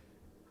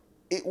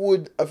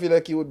 Mm-hmm. I feel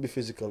like it would be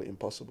physically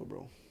impossible,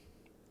 bro,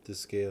 To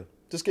scale.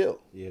 to scale.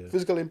 Yeah.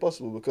 Physically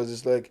impossible because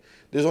it's like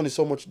there's only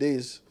so much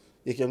days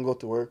you can go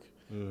to work.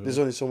 Mm-hmm. There's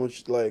only so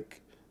much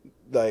like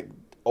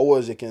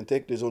hours you can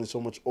take. There's only so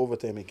much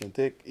overtime you can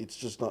take. It's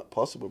just not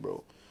possible,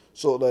 bro.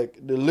 So like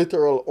the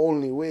literal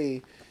only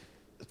way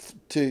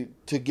to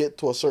get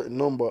to a certain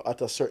number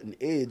at a certain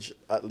age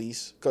at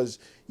least, because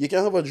you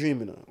can have a dream,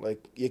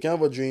 like you can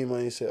have a dream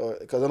and you say,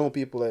 because I know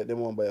people like they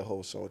want to buy a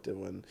house or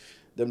whatever, and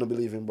them don't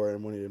believe in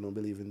borrowing money, they don't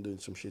believe in doing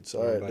some shit. So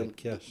Or all right, buy them,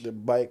 cash. they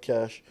buy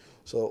cash.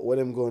 So what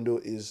I'm going to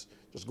do is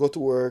just go to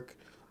work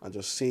and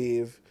just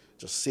save,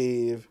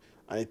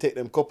 and it take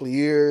them couple of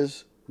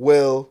years.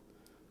 Well,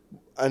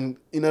 and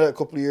in that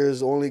couple of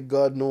years, only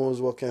God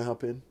knows what can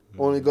happen.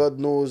 Only Mm-hmm. God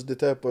knows the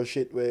type of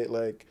shit where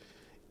like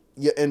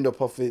you end up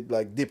of it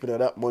like dipping at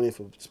that money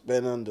for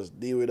spending, just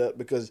deal with that.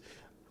 Because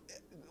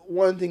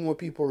one thing what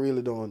people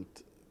really don't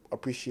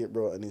appreciate,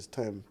 bro, and it's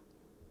time.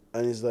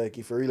 And it's like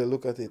if you really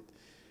look at it,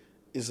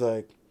 it's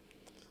like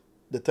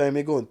the time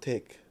you're gonna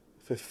take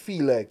if you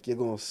feel like you're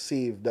gonna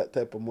save that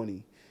type of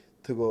money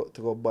to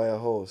go buy a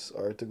house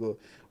or to go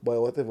buy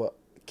whatever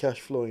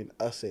cash flowing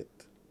asset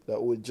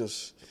that would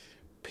just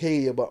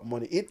pay you back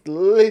money. It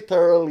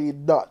literally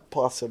not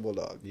possible,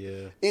 dog.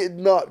 Yeah. It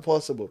not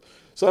possible.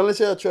 So unless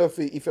you're trying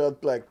to, if you're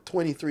like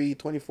 23,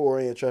 24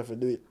 and you're trying to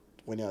do it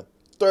when you're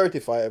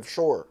 35,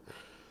 sure.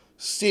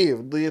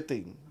 Save, do your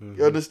thing. You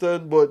Mm-hmm.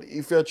 understand? But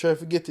if you're trying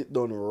to get it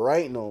done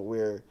right now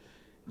where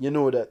you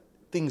know that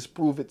things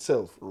prove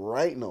itself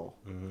right now,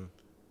 Mm-hmm.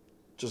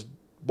 just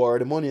borrow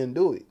the money and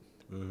do it.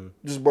 Mm-hmm.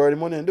 Just borrow the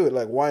money and do it.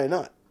 Like, why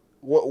not?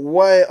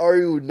 Why are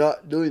you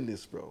not doing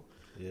this, bro?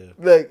 Yeah.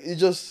 Like, it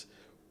just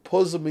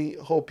puzzles me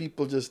how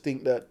people just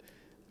think that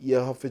you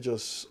have to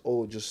just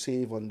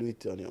save and do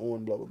it on your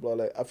own, blah, blah, blah.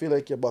 Like, I feel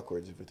like you're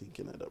backwards if you're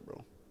thinking like that,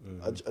 bro.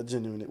 Mm-hmm. I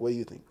genuinely, what do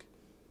you think?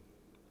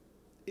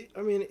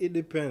 I mean, it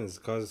depends,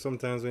 because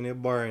sometimes when you're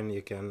borrowing,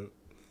 you can,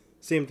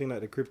 same thing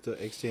like the crypto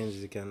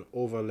exchanges, you can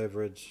over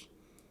leverage.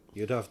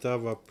 You'd have to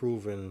have a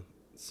proven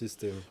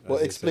system. But As you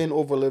said. explain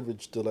over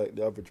leverage to like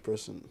the average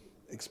person.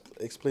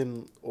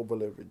 Explain over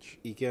leverage.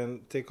 You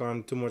can take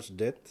on too much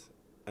debt,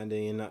 and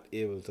then you're not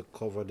able to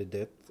cover the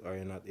debt, or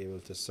you're not able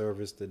to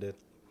service the debt.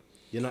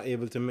 You're not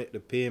able to make the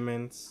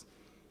payments.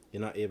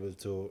 You're not able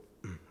to,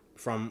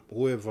 from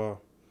whoever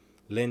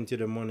lent you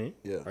the money,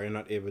 Yeah. or you're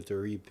not able to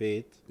repay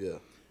it. Yeah.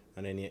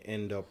 And then you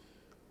end up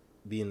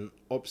being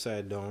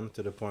upside down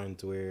to the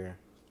point where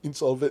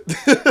Insolvent.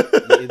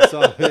 it's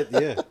all it,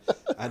 yeah.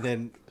 And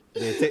then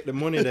they take the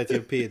money that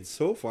you paid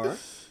so far,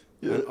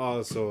 Yeah. and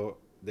also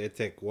they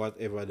take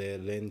whatever they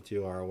lent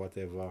you or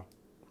whatever,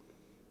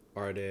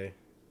 or they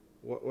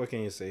what can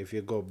you say? If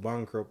you go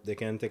bankrupt, they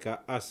can take an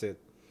asset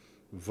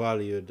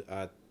valued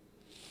at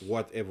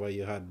whatever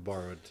you had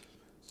borrowed.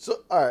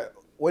 So, all right,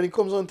 when it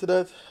comes on to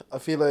that, I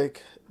feel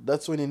like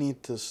that's when you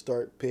need to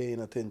start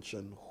paying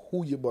attention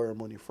who you borrow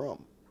money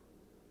from.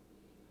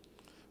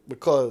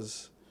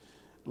 Because,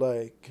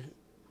 like,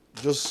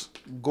 just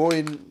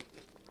going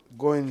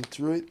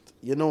through it,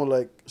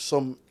 like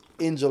some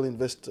angel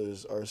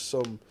investors or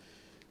some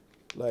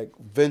like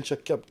venture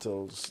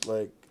capitals,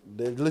 like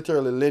they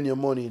literally lend you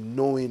money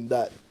knowing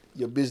that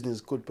your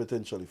business could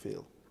potentially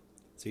fail.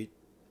 See,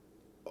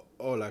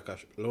 oh, like a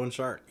loan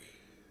shark.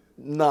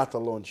 Not a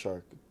loan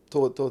shark,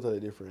 totally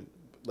different.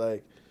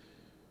 Like,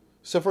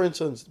 so for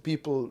instance,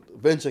 people,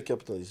 venture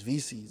capitalists,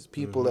 VCs,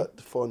 people Mm-hmm.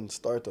 that fund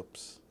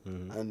startups,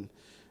 Mm-hmm. and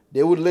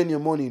they would lend you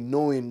money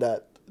knowing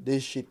that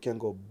this shit can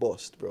go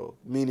bust, bro.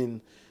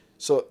 Meaning,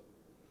 so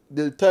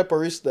the type of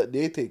risk that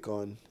they take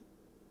on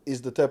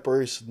is the type of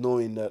risk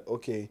knowing that,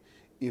 okay,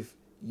 if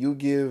you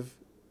give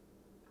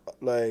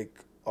like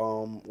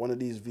one of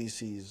these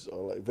VCs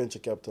or like venture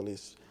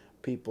capitalists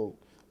people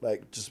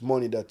like just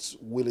money that's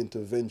willing to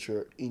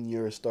venture in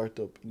your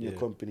startup, in your Yeah.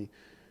 company,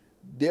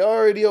 they're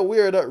already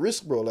aware of that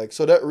risk, bro. Like,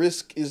 so that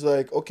risk is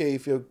like, okay,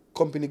 if your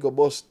company go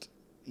bust,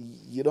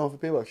 you don't have to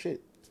pay back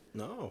shit.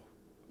 No.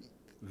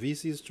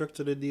 VC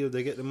structure the deal.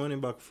 They get the money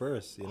back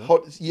first. You know.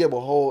 How, yeah, but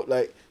how,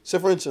 like, say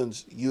for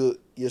instance, you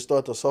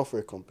start a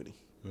software company,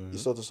 you Mm-hmm.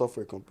 start a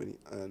software company,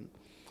 and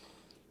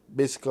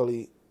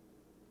basically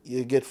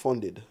you get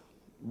funded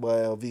by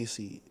a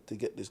VC to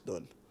get this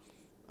done,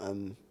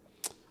 and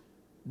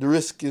the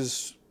risk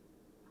is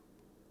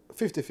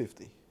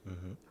 50-50,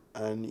 Mm-hmm.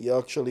 and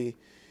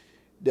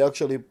they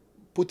actually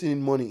putting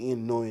in money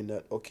in knowing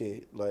that,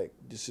 okay, like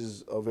this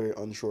is a very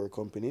unsure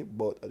company,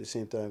 but at the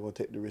same time I'm gonna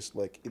take the risk,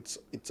 like it's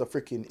a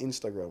freaking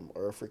Instagram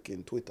or a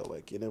freaking Twitter,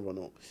 like you never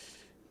know.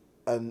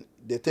 And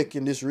they're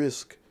taking this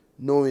risk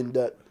knowing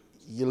that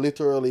you're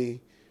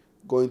literally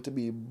going to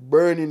be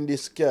burning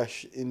this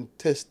cash in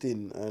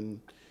testing and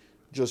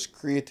just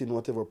creating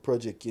whatever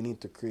project you need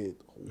to create.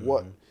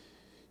 What, Mm-hmm.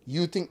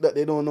 you think that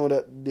they don't know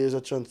that there's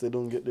a chance they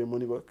don't get their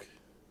money back?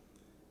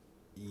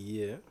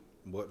 Yeah,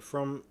 but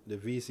from the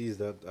VCs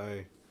that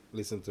I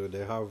listen to,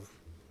 they have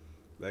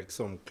like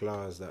some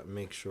clause that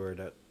make sure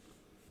that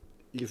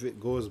if it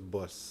goes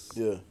bust,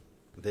 Yeah.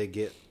 they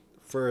get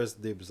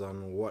first dibs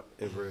on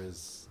whatever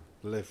is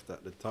left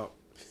at the top.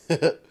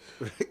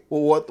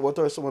 Well, what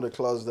are some of the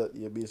clauses that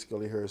you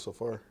basically heard so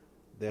far?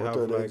 They What have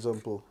are the like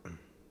example?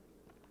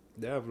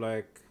 they have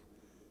like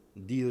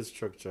deal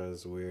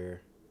structures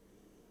where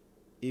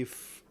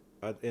if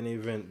at any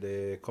event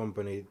the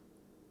company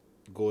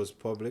goes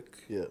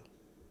public, Yeah.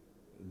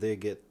 they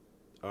get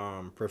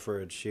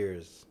preferred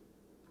shares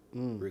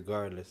Mm.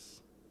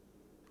 regardless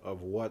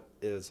of what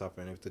else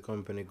happen. If the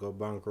company go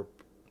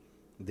bankrupt,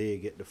 they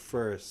get the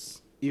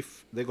first.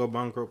 If they go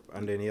bankrupt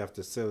and then you have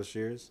to sell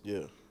shares,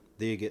 Yeah.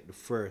 they get the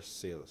first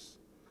sales.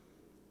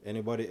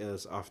 Anybody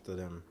else after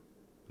them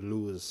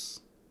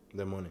lose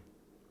the money.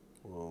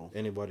 Well,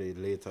 Anybody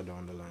later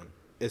down the line,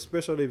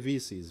 especially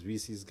VCs.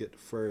 VCs get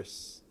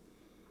first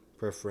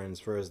preference,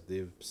 first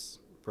dibs,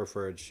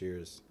 preferred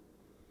shares.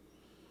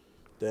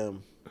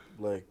 damn.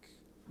 Like,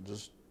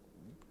 just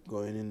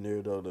going in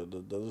there though,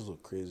 that does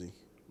look crazy.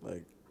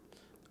 Like,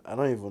 I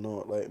don't even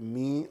know. Like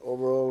me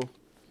overall,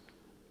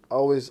 I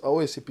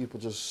always see people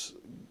just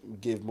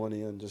give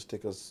money and just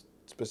take a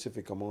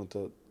specific amount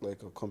of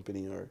like a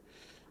company, or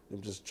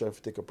them just try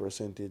to take a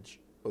percentage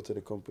out of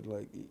the company.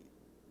 Like,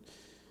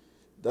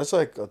 that's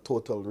like a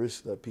total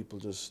risk that people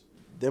just,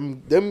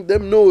 them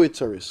know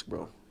it's a risk,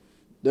 bro.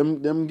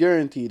 Them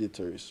guaranteed it's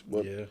a risk.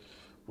 Yeah.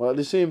 But at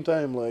the same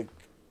time, like,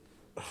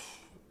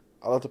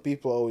 a lot of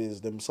people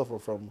always them suffer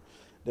from,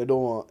 they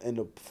don't want to end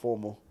up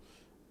FOMO,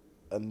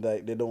 and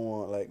like they don't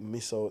want like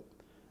miss out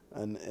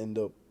and end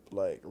up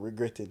like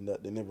regretting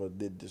that they never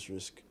did this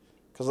risk.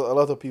 Cause a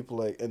lot of people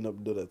like end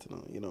up do that,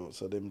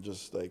 So them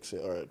just like say,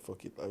 all right,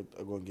 fuck it,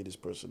 I go and get this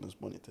person this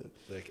money to.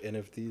 Like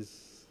NFTs.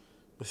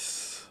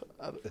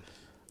 I,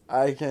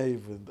 I can't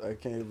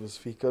even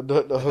speak on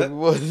that dog.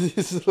 But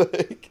it's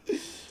like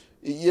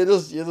you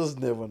just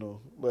never know.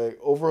 Like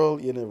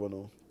overall, you never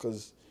know,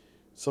 cause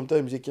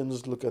sometimes you can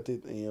just look at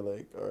it and you're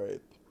like, all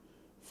right,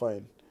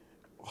 fine.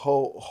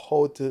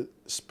 How to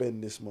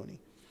spend this money,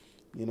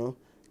 you know?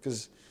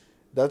 Because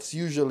that's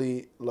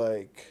usually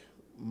like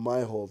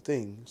my whole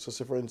thing. So,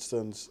 say for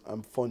instance,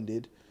 I'm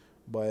funded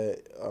by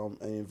an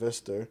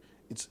investor.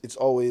 It's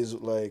always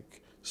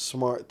like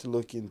smart to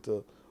look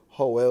into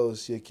how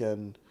else you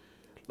can,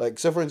 like,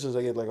 say for instance,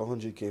 I get like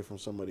 100K from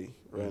somebody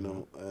right Mm-hmm.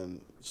 now,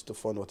 and it's to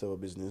fund whatever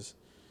business.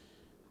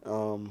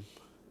 Um,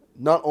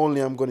 Not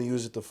only I'm gonna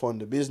use it to fund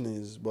the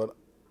business, but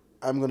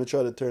I'm gonna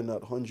try to turn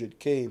that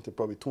 100K into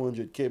probably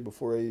 200K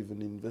before I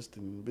even invest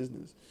in the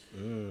business.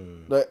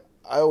 Mm. Like,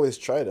 I always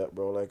try that,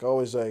 bro. Like, I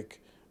always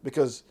like,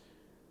 because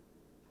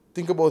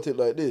think about it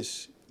like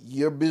this: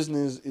 your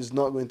business is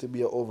not going to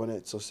be an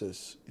overnight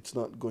success. It's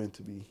not going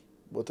to be.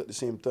 But at the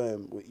same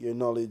time, with your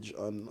knowledge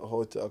on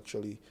how to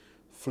actually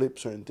flip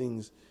certain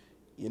things,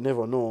 you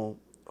never know.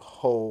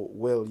 how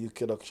well you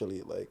could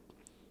actually like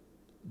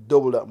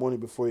double that money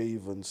before you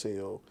even say,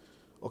 oh,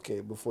 okay,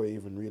 before you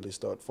even really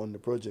start fund the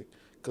project.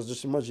 Because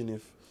just imagine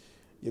if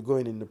you're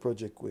going in the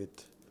project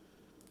with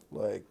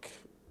like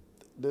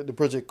the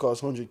project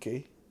costs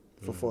 100K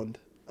for Mm-hmm. fund,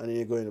 and then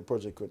you're going in the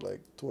project with like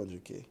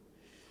 200K.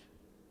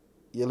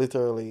 You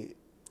literally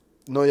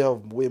know you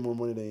have way more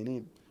money than you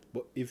need.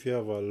 But if you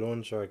have a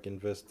loan shark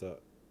investor,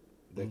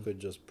 they Mm. could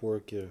just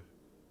pork you,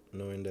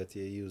 knowing that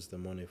you use the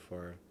money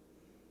for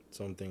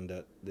something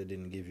that they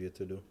didn't give you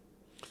to do.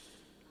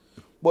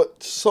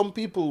 But some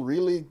people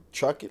really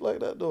track it like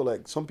that though.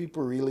 Like some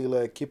people really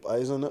like keep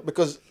eyes on that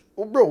because,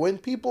 oh, bro, when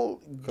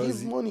people give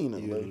Because money, now,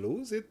 you like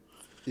lose it.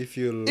 If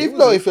you if lose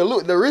no, it, if you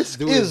look, the risk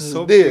doing is there.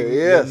 something you're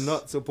Yes,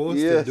 not supposed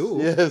to yes, do.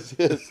 yes,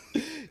 yes,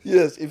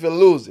 yes. If you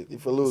lose it,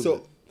 if you lose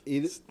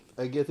it, So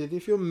I get it.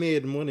 If you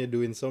made money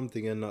doing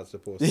something you're not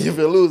supposed to if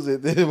do, you lose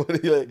it,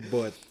 everybody like,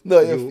 but no,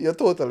 you, you're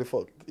totally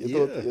fucked. yeah.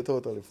 You're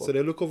totally So fucked.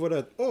 they look over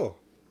that. Oh,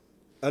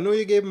 I know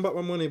you gave me back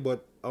my money,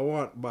 but I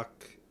want back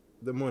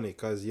the money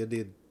because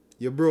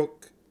you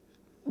broke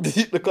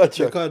The the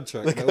contract.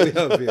 contract that we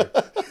have here.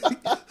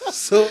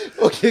 So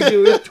you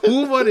give me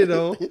two money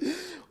now.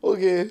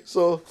 Okay,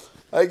 so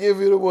I gave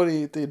you the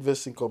money to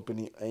invest in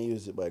company and you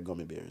use it by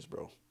gummy bears,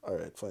 bro. All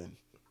right, fine.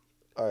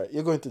 All right,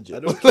 you're going to jail. I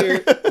don't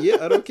care. Yeah,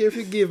 I don't care if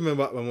you give me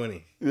back my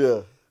money.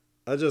 Yeah,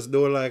 I just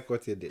don't like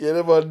what you did. you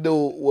never know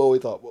what we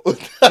talk about.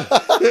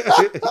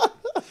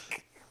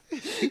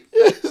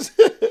 Yes.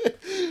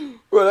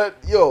 Bro, all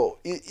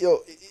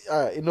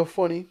right, you know,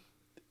 funny.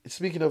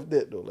 Speaking of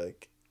that, though,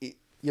 like,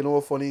 you know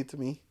what funny to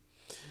me?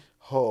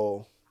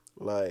 How,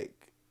 like,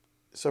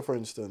 so for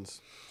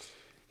instance,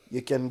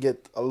 you can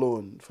get a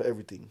loan for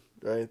everything,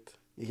 right?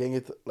 You can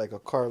get, like, a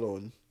car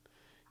loan.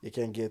 You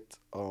can get,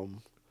 no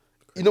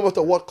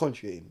matter what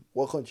country you're in,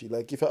 what country.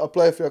 Like, if you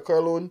apply for a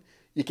car loan,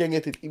 you can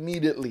get it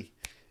immediately.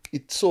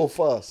 It's so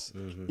fast.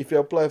 Mm-hmm. If you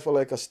apply for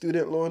like a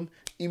student loan,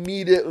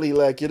 immediately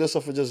like you just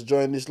have to just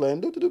join this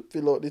line,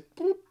 fill out it,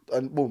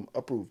 and boom,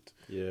 approved.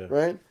 Yeah.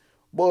 Right?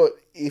 But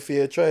if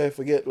you try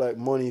to get like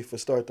money for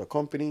start a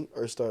company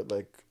or start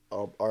like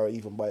or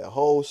even buy a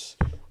house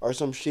or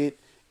some shit,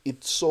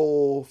 it's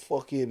so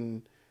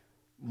fucking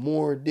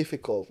more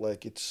difficult.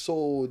 Like it's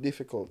so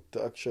difficult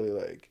to actually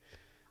like,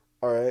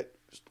 all right,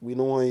 we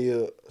don't want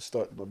you to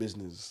start my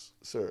business,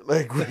 sir.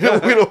 Like we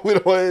don't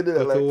want you to do Go that.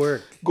 to Like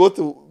work. go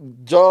to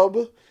job.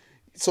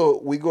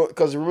 So we go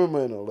because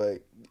remember,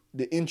 like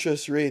the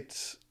interest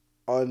rates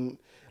on,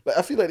 like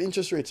I feel like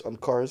interest rates on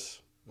cars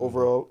Mm-hmm.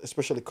 overall,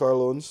 especially car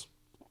loans.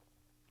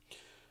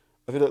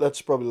 I feel like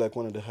that's probably like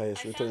one of the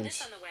highest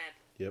returns.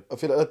 Yep. I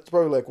feel like that's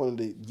probably like one of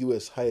the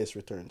U.S. highest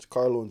returns.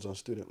 Car loans on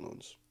student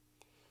loans,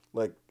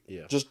 like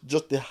Yeah.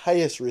 just the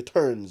highest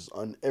returns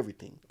on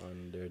everything.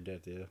 On their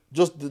debt, yeah.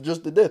 Just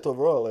the debt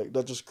overall, like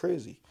that's just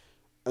crazy,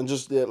 and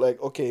just that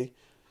like okay,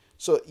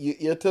 so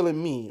you're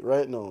telling me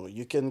right now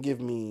you can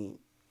give me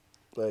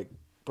like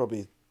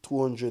probably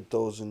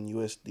 200,000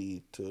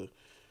 USD to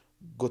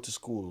go to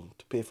school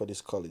to pay for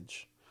this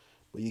college,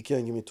 but you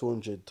can't give me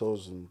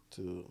 200,000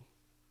 to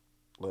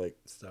like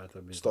Start a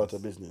business. start a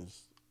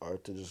business or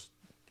to just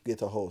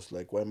get a house.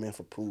 Like why am I have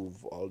to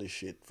prove all this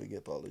shit?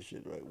 Forget all this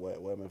shit, right? Why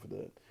am I for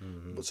that?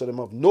 Mm-hmm. But so them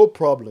have no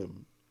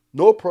problem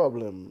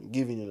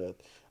giving you that.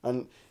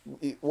 And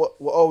what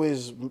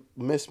always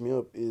messed me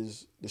up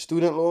is the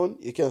student loan.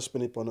 You can't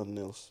spend it on nothing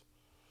else.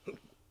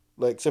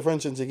 Like say for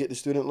instance, you get the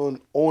student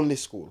loan only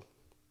school.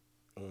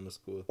 On the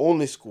school.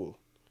 Only school.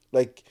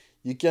 Like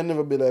you can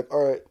never be like,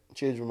 all right,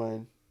 change my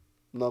mind,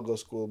 not go to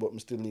school, but I'm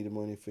still need the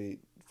money for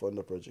fund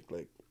the project.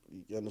 Like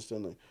you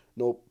understand? Like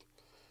nope,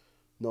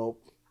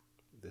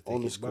 They take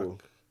only it school.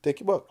 back.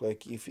 Take it back.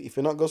 Like if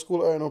you're not go to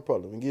school, all right, no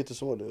problem. You give it to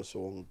somebody else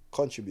so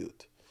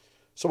contribute.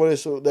 Somebody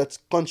so that's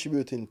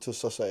contributing to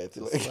society.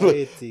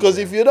 Society, Because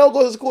yeah. if you don't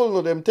go to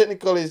school, them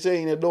technically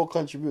saying you don't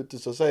contribute to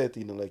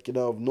society. Like you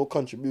don't have no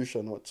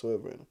contribution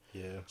whatsoever.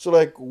 Yeah. So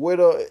like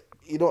whether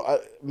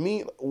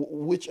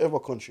whichever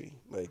country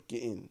like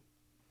get in,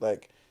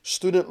 like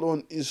student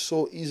loan is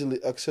so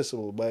easily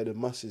accessible by the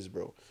masses,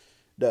 bro.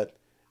 That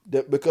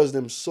because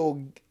them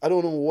so I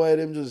don't know why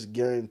them just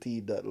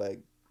guaranteed that like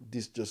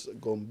this just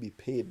gonna be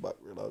paid back,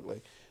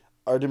 like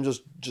are them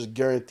just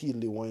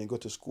guaranteedly want you to go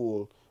to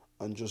school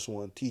and just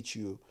want to teach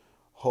you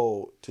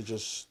how to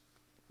just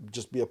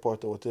be a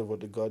part of whatever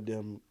the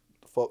goddamn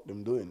fuck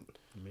them doing.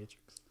 Matrix.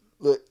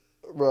 Like,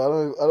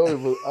 bro, I don't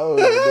even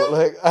know.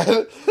 Like, I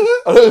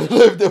don't even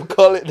know if they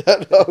call it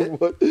that now,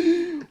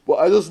 but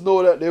I just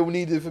know that they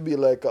needed to be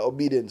like an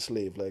obedient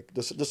slave, like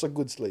just a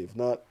good slave,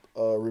 not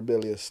a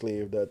rebellious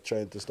slave that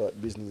trying to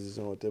start businesses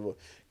and whatever.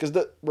 Because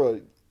that, bro,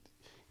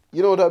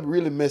 you know that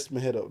really messed my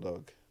head up,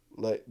 dog.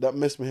 Like that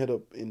messed my head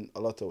up in a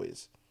lot of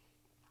ways.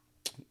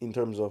 In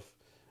terms of,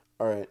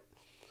 all right,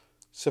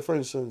 so for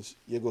instance,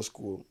 you go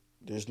school.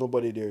 There's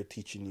nobody there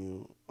teaching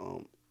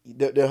you.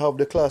 They have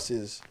the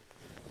classes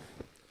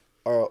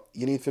or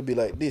you need to be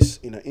like this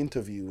in an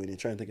interview when you're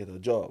trying to get a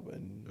job,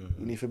 and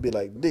you need to be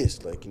like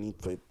this, like you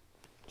need to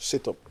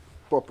sit up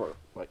proper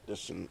like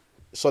this, and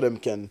so them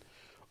can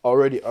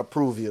already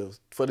approve you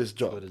for this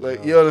job. For the Like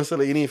job. you understand?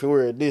 Like, you need to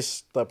wear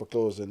this type of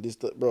clothes and this,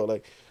 bro.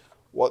 Like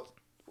what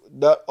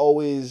that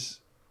always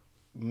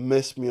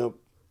messed me up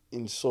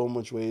in so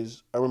much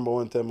ways. I remember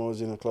one time I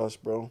was in a class,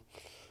 bro,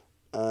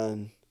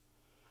 and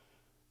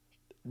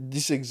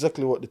this is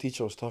exactly what the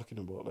teacher was talking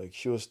about. Like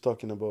she was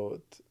talking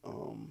about,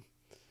 and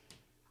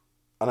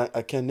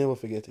I can never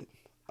forget it.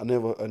 I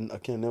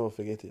can never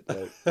forget it.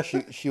 Like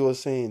she was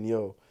saying,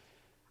 yo,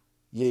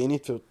 yeah, you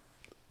need to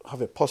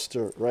have a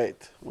posture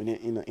right when you're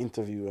in an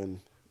interview, and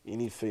you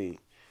need to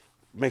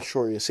make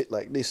sure you sit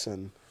like this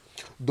and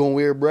don't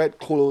wear bright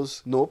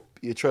clothes. Nope,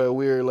 you try to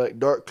wear like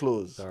dark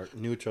clothes, Dark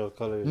neutral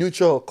colors.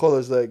 neutral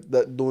colors like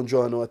that don't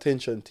draw no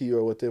attention to you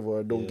or whatever,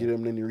 or don't Yeah. give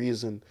them any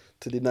reason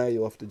to deny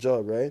you off the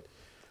job, right?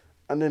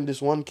 And then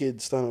this one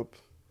kid stand up,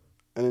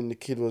 and then the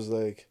kid was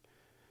like,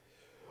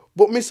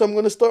 "But miss, I'm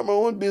gonna start my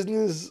own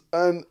business,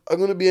 and I'm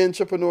gonna be an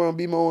entrepreneur and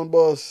be my own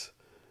boss."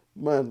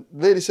 Man,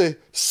 lady say,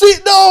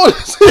 "Sit down,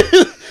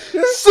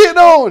 sit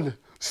down,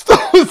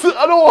 stop!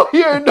 I don't want to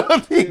hear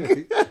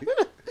nothing.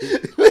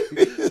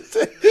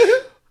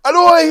 I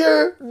don't want to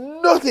hear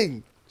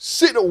nothing.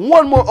 Sit down."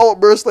 One more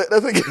outburst like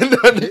that again,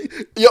 and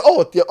you're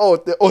out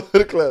of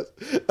the class.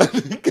 And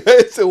the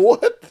guy said,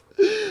 "What?"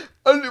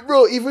 And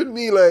bro, even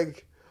me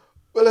like,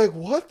 we're like,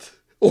 "What?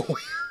 What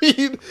do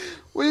you mean?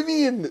 What do you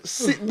mean?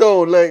 Sit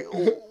down? Like,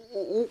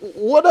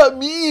 what that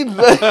mean?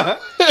 Like,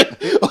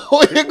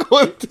 how you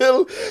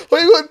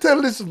gonna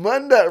tell this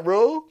man that,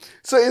 bro?"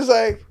 So it's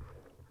like,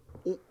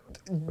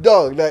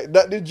 dog, like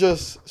that did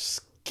just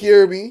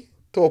scare me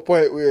to a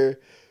point where,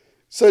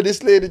 so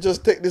this lady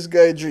just take this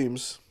guy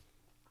dreams.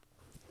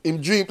 In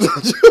dreams,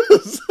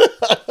 just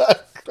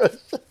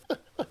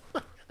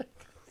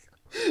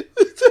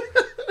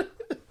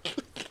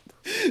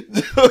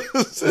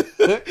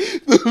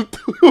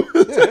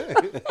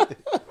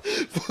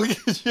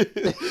fucking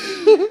shit.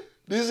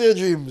 These are your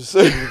dreams.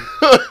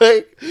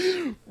 Like,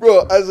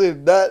 bro, as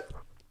in that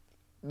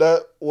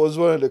was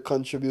one of the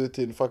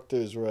contributing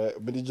factors, right?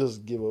 But it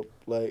just give up.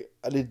 Like,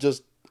 and it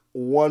just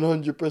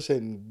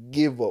 100%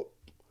 give up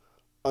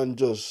on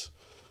just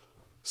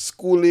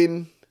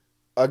schooling.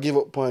 I give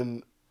up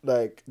on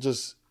like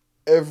just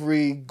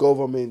every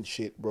government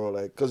shit, bro.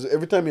 Like, cause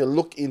every time you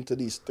look into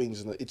these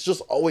things, it's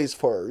just always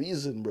for a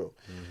reason, bro.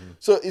 Mm-hmm.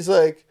 So it's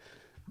like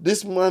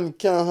this man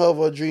can't have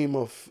a dream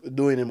of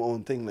doing his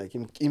own thing, like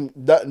him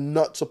that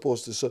not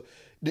supposed to. So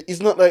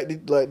it's not like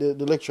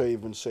the lecturer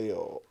even say,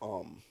 "Oh,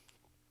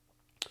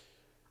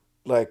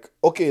 like,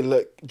 okay,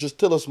 like just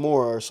tell us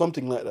more," or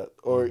something like that,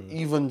 or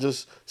even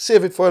just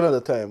save it for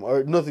another time,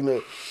 or nothing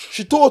like.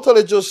 She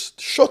totally just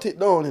shut it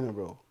down,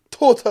 bro.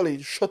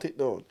 Totally shut it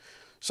down.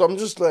 So I'm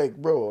just like,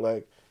 bro,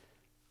 like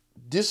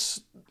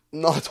this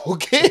not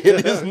okay.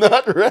 This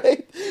not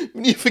right.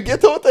 We need to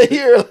get out of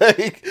here.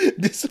 Like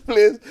this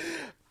place,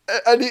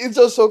 and it's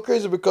just so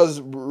crazy because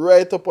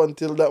right up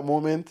until that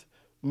moment,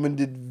 I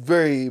did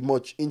very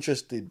much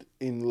interested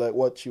in like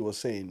what she was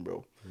saying,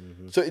 bro.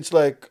 So it's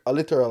like a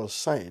literal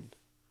sign.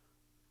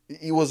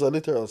 It was a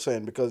literal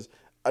sign because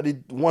I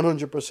did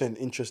 100%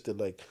 interested,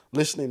 like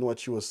listening to what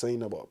she was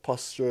saying about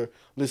posture,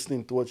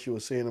 listening to what she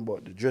was saying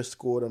about the dress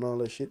code and all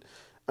that shit.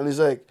 And it's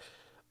like,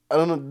 I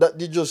don't know, that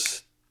did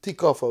just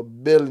tick off a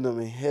bell in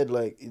my head,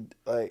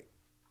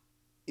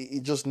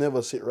 it just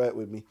never sit right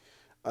with me.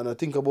 And I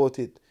think about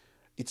it,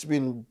 it's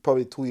been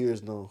probably 2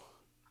 years now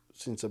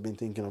since I've been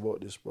thinking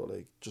about this, bro.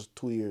 Like just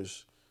 2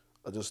 years,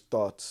 I just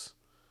thoughts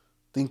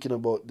thinking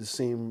about the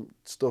same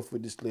stuff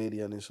with this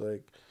lady, and it's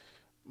like,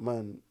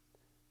 man,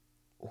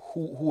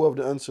 who have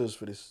the answers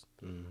for this?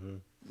 Mm-hmm.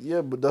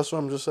 Yeah, but that's why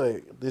I'm just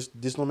like, this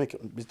don't make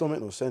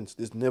no sense.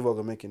 This never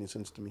gonna make any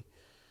sense to me.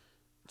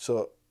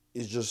 So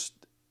it's just,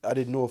 I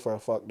didn't know for a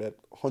fact that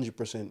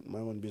 100% my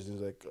own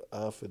business, like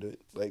I have to do it.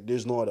 Like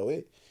there's no other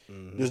way.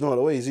 Mm-hmm. There's no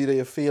other way. It's either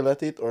you fail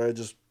at it or I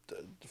just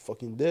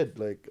fucking dead.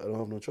 Like I don't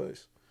have no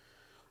choice.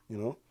 You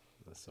know?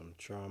 That's some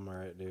trauma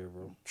right there,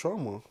 bro.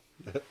 Trauma.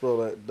 Bro,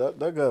 like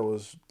that guy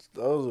was,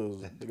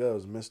 the guy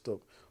was messed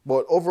up.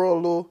 But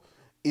overall though,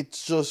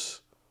 it's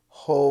just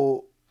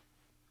how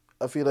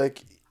I feel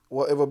like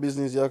whatever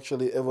business you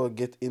actually ever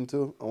get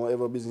into and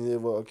whatever business you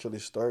ever actually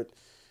start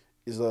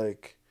is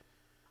like,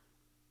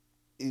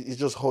 it's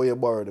just how you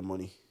borrow the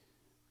money.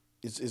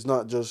 It's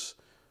not just,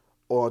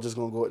 oh, I'm just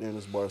gonna go out there and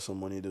just borrow some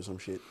money, do some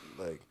shit.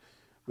 Like,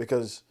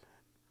 because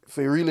if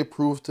you really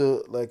prove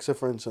to, like, say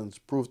for instance,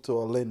 prove to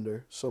a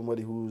lender,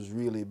 somebody who's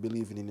really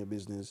believing in your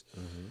business,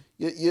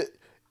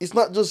 it's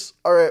not just,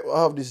 all right,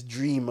 I have this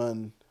dream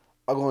and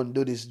I'm gonna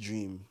do this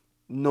dream.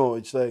 No,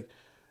 it's like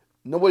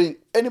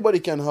anybody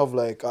can have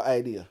like an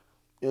idea.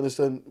 You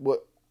understand?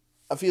 But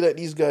I feel like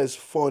these guys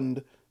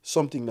fund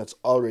something that's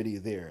already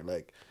there.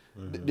 Like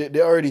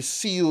they already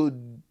see you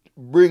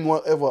bring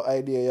whatever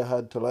idea you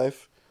had to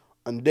life,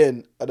 and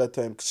then at that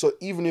time. So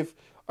even if,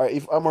 all right,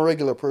 if I'm a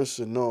regular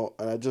person now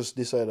and I just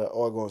decide that,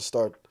 oh, I'm gonna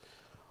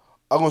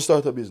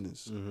start a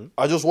business.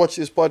 I just watch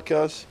this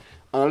podcast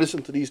and I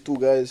listen to these two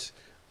guys,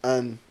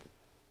 and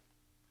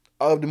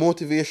I have the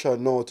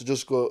motivation now to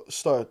just go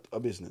start a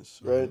business,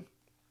 right?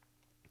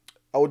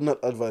 I would not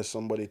advise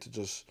somebody to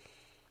just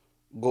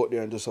go out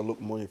there and just look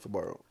money for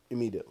borrow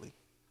immediately.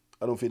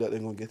 I don't feel that they're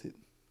gonna get it.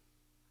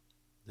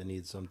 They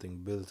need something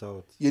built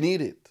out. You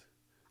need it.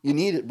 You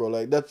need it, bro.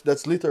 Like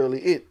that's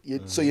literally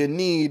it. So you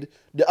need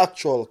the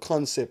actual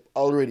concept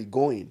already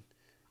going.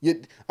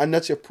 And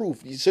that's your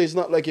proof. So it's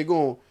not like you're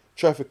going to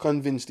try to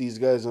convince these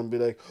guys and be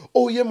like,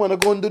 oh yeah, man, I'm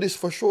going to do this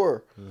for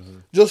sure.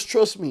 Just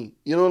trust me.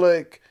 You know,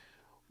 like,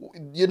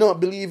 you're not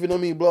believing in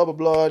me, blah, blah,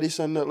 blah, this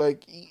and that.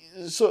 Like,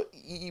 so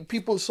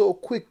people so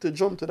quick to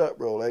jump to that,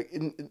 bro. Like,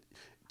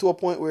 to a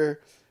point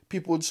where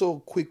people are so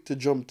quick to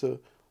jump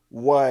to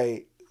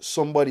why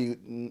somebody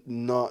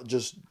not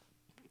just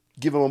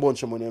give them a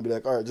bunch of money and be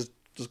like, all right,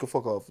 just go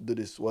fuck off, do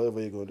this, whatever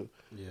you're going to do.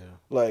 Yeah.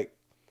 Like,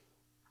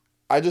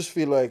 I just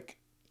feel like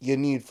you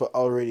need for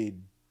already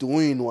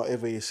doing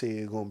whatever you say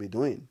you're going to be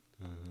doing.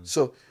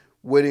 So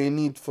whether you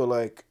need for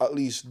like at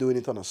least doing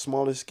it on a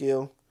smaller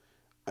scale,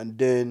 and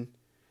then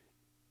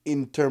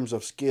in terms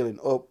of scaling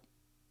up,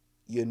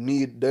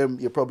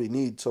 you probably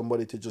need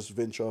somebody to just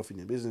venture off in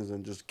your business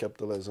and just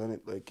capitalize on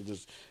it. Like,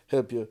 just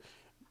help you,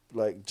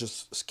 like,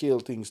 just scale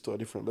things to a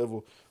different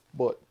level.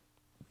 But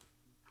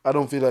I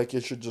don't feel like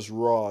you should just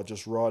raw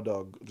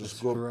dog,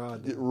 just go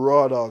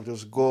raw dog,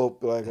 just go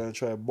up like and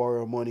try to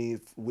borrow money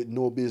with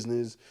no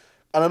business.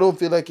 And I don't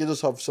feel like you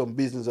just have some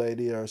business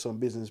idea or some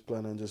business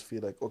plan and just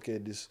feel like, okay,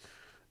 this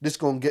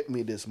gonna get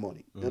me this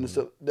money. You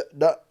understand?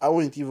 That I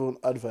wouldn't even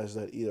advise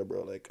that either,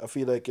 bro. Like, I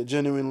feel like you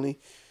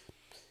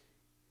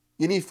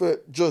need to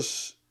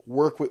just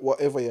work with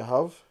whatever you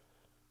have,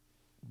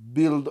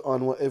 build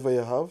on whatever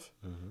you have,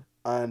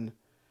 and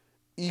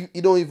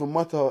it don't even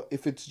matter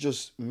if it's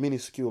just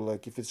minuscule,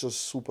 like if it's just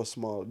super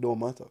small, don't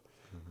matter.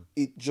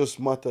 It just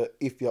matter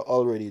if you're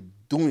already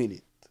doing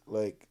it.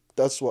 Like,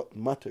 that's what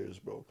matters,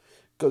 bro.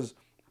 Because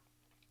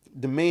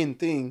the main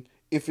thing,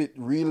 if it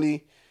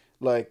really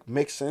like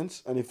makes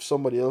sense, and if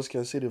somebody else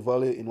can see the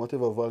value in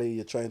whatever value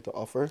you're trying to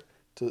offer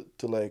to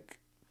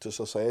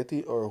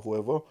society or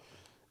whoever,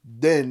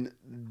 then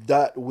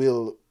that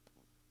will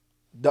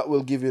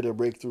give you the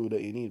breakthrough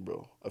that you need,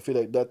 bro. I feel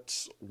like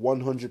that's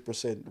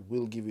 100%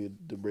 will give you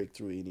the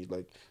breakthrough you need.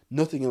 Like,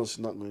 nothing else is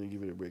not going to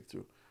give you the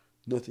breakthrough.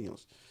 Nothing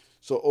else.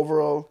 So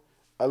overall,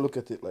 I look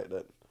at it like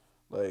that.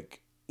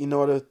 Like, in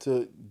order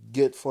to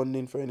get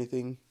funding for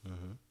anything,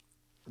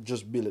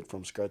 just build it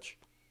from scratch.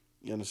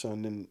 You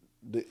understand? Then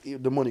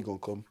the money gonna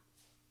come.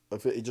 I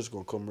feel it just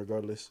gonna come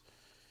regardless.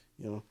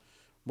 You know?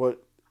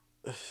 But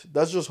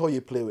that's just how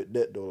you play with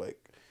debt, though. Like,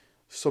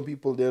 some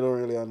people, they don't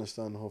really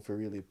understand how to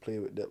really play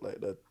with debt like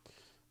that.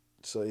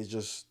 So it's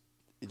just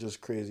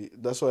crazy.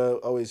 That's why I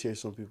always hear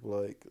some people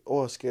like,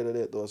 oh, I'm scared of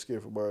that, or I'm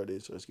scared for borrow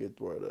this, or I'm scared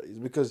to borrow that. It's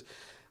because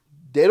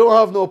they don't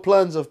have no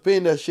plans of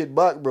paying that shit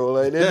back, bro.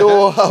 Like, they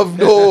don't have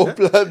no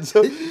plans.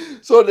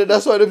 So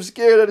that's why they're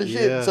scared of the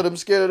shit. So they're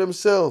scared of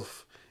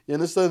themselves. You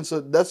understand?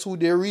 So that's who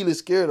they're really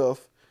scared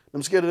of.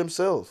 I'm scared of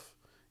themselves.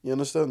 You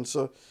understand?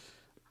 So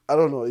I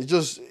don't know. It's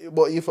just,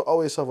 but you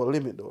always have a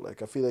limit, though.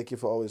 Like, I feel like you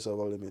always have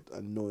a limit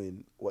and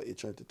knowing what you're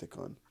trying to take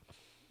on.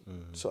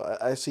 So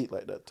I see it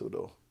like that too,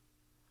 though.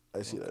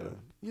 I see that.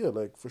 Yeah,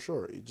 like, for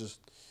sure. It's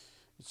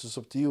just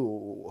up to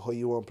you how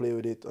you want to play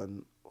with it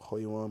and how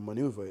you want to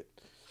maneuver it.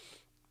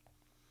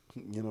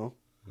 You know,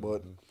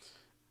 but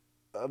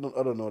I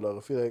don't know, dog.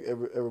 I feel like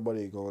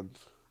everybody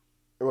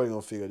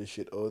gonna figure this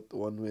shit out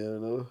one way or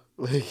another.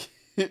 Like,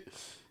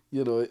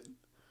 you know.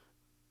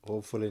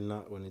 Hopefully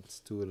not when it's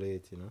too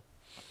late, you know.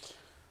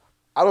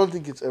 I don't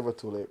think it's ever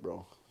too late,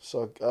 bro.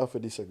 So I have to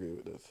disagree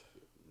with that.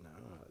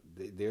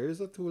 Nah, there is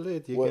a too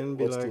late.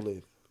 What's too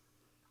late?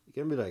 You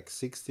can be like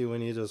 60 when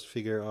you just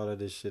figure all of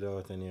this shit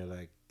out and you're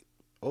like,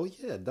 oh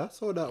yeah, that's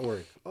how that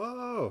works.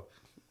 Oh.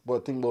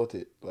 But think about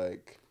it,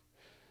 like,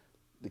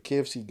 the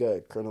KFC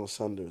guy, Colonel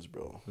Sanders,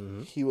 bro,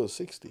 he was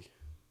 60.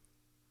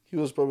 He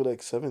was probably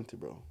like 70,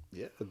 bro.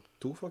 Yeah,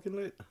 too fucking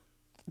late.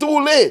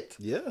 Too late?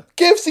 Yeah.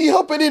 KFC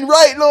happening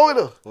right now, you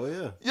know? Oh,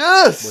 yeah.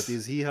 Yes. But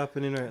is he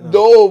happening right now?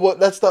 No, but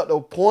that's not the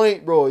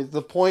point, bro. It's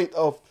the point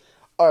of,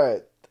 all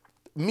right,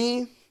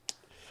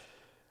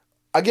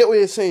 I get what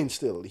you're saying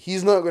still.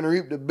 He's not going to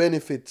reap the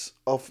benefits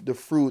of the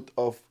fruit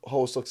of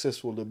how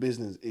successful the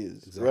business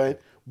is, right?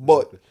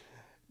 But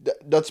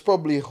that's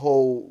probably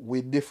how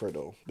we differ,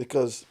 though.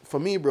 Because for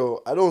me,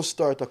 bro, I don't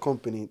start a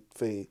company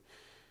for,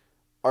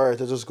 all right,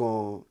 I'm just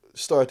going to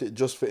start it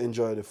just for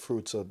enjoy the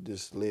fruits of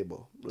this labor.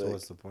 Like, so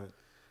what's the point?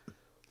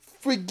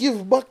 We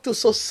give back to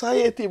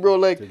society, bro.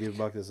 Like, to give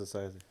back to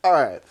society. All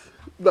right,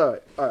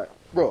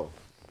 bro.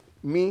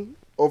 Me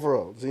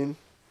overall,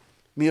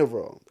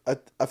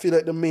 I feel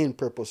like the main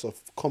purpose of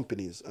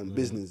companies and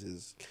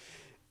businesses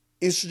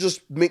is to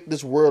just make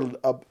this world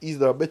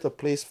either a better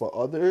place for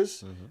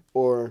others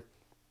or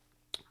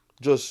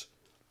just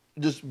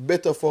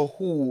better for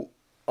who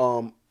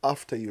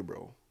after you,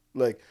 bro.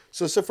 Like,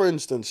 so say for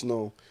instance,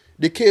 now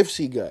the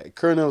KFC guy,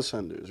 Colonel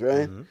Sanders,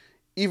 right?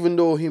 Even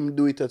though him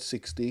do it at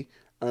 60,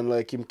 and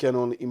like him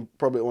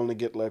probably only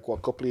get like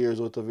what, couple of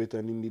years out of it,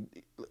 and he need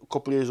a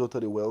couple of years out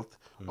of the wealth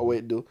or what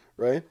it do,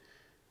 right?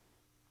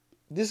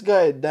 This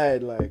guy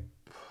died like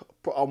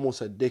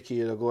almost a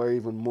decade ago or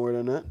even more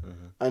than that.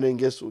 And then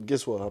guess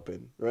what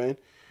happened, right?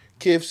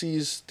 KFC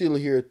is still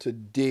here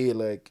today.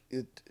 Like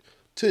it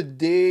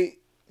today,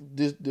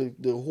 the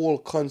whole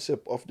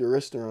concept of the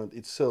restaurant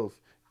itself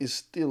is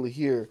still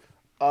here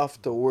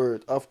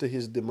after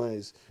his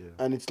demise,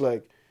 and it's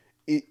like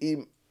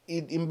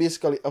it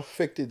basically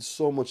affected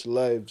so much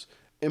lives,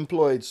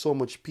 employed so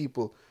much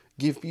people,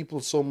 give people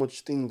so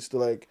much things to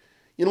like,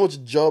 you know, what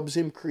jobs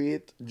him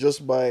create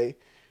just by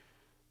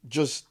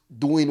just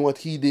doing what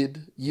he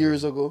did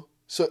years ago.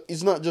 So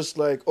it's not just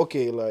like,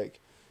 okay, like,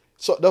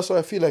 so that's why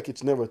I feel like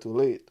it's never too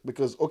late,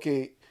 because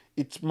okay,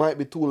 it might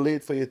be too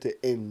late for you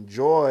to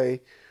enjoy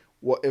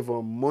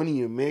whatever money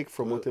you make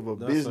from Well, whatever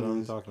that's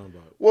business. what I'm talking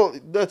about. Well,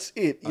 that's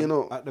it, you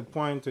know. At the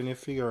point when you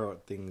figure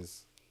out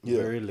things Yeah.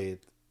 very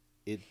late,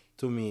 it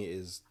to me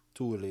is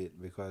too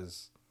late,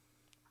 because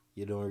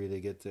you don't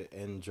really get to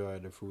enjoy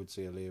the fruits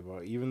of your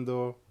labor. Even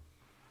though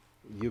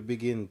you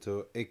begin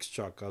to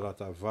extract a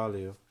lot of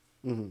value,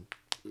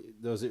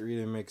 does it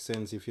really make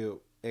sense if you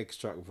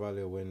extract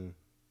value when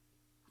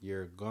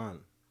you're gone?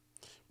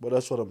 But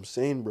that's what I'm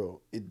saying,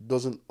 bro. It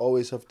doesn't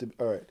always have to be.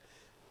 All right.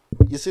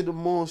 You see, the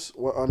most,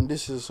 well, and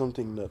this is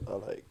something that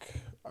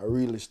I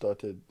really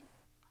started.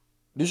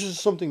 This is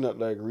something that,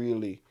 like,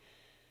 really.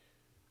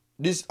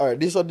 All right,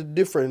 these are the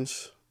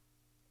difference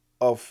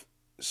of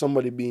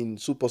somebody being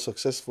super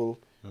successful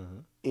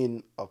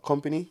in a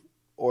company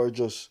or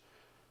just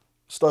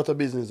start a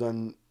business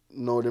and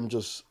now them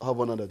just have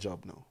another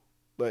job now.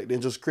 Like, they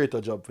just create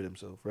a job for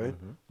themselves, right?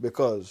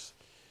 Because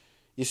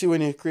you see,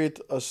 when you create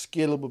a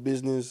scalable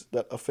business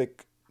that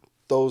affect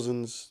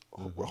thousands,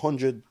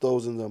 hundred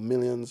thousands, and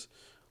millions,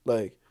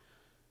 like,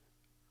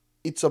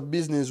 it's a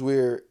business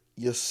where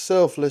you're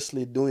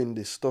selflessly doing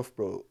this stuff,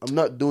 bro. I'm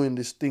not doing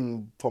this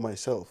thing for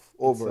myself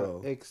overall.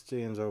 It's an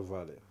exchange of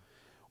value.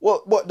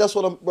 Well, but that's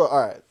what I'm. Bro,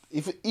 all right.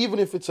 Even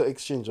if it's an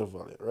exchange of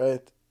value,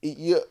 right?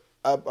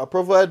 I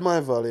provide my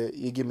value.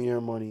 You give me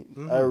your money.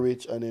 I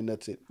reach, and then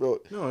that's it, bro.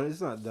 No,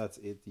 it's not that's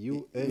it.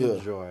 You Yeah.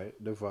 enjoy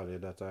the value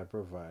that I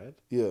provide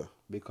Yeah.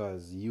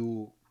 because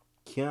you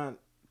can't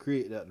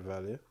create that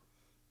value,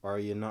 or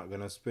you're not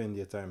gonna spend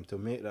your time to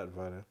make that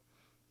value.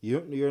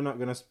 You're not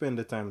gonna spend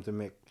the time to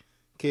make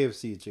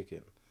KFC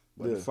chicken.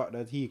 But the Yeah. fact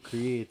that he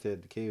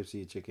created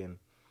KFC chicken,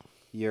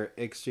 you're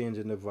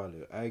exchanging the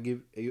value. Are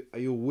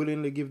you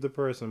willingly give the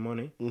person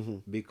money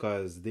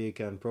because they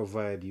can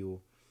provide you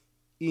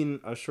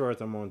in a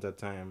short amount of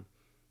time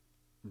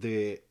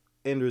the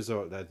end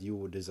result that you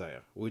would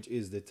desire, which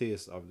is the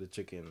taste of the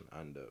chicken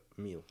and the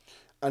meal.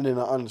 And then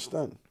I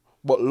understand,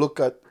 but look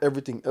at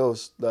everything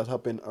else that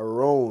happened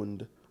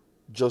around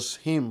just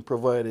him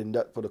providing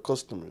that for the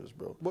customers,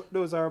 bro. But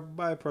those are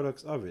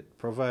byproducts of it.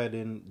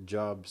 Providing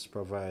jobs,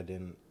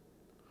 providing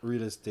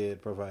real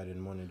estate, providing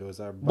money. Those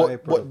are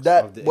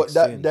byproducts of the But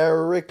that exchange.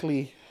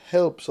 directly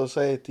helps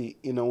society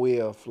in a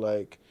way of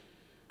like,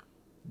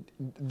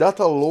 that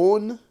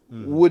alone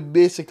would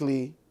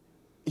basically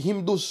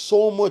him do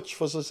so much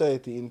for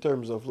society in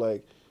terms of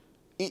like,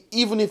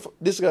 even if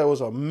this guy was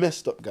a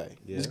messed up guy,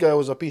 this guy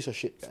was a piece of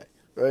shit guy,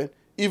 right?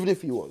 Even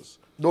if he was,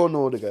 don't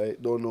know the guy,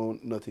 don't know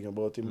nothing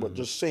about him, but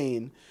just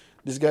saying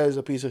this guy is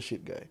a piece of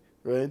shit guy,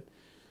 right?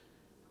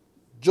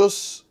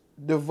 Just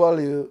the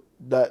value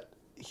that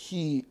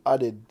he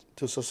added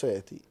to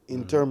society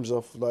in terms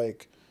of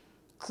like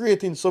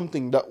creating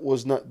something that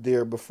was not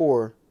there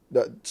before,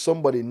 that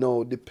somebody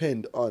now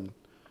depend on.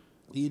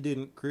 He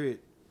didn't create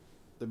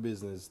the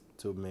business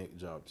to make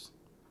jobs.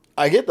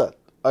 I get that.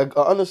 I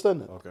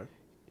understand that. Okay.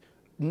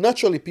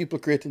 Naturally, people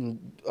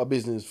creating a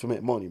business to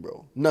make money,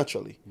 bro.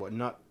 Naturally. But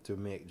not to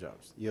make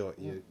jobs. You're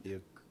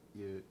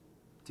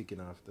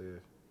ticking off the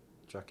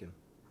tracking.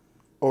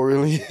 Oh,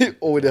 really?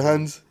 Oh, with the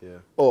hands? Yeah.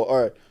 Oh,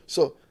 all right.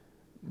 So,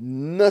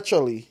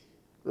 naturally,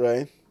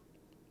 right?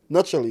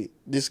 Naturally,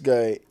 this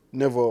guy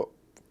never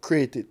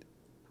created,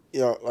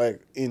 you know,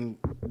 like in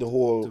the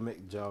whole To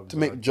make jobs. to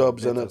make or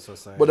jobs and better that.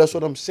 society. But that's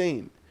what I'm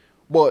saying.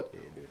 But Yeah,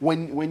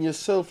 dude. when you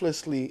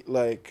selflessly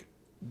like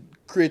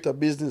create a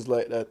business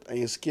like that and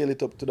you scale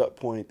it up to that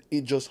point,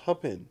 it just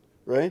happened,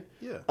 right?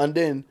 Yeah. And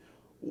then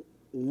It's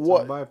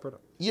what? a byproduct.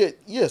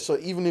 Yeah. So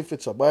even if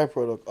it's a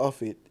byproduct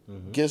of it,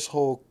 guess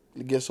how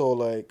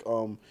like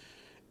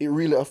it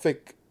really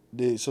affect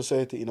the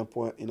society in a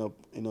point in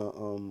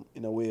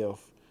a way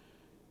of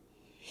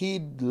he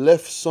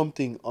left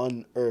something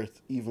on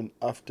earth even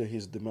after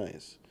his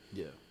demise.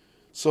 Yeah.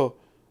 So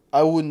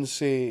I wouldn't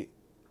say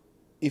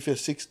if you're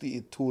 60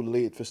 it's too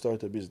late to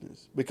start a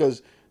business,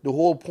 because the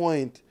whole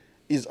point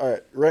is, all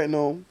right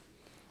now,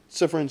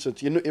 say for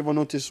instance, ever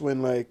notice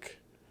when like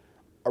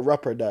a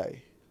rapper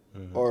die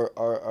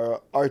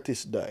or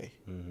artist die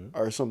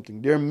or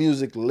something, their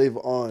music live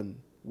on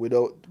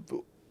without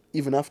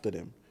even after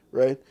them,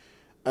 right?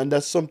 And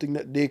that's something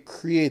that they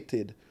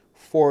created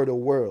for the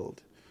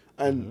world,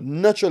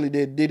 and naturally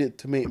they did it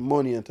to make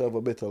money and to have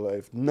a better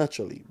life,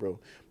 naturally, bro.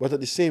 But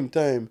at the same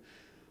time,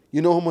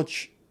 you know how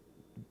much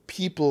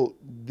people,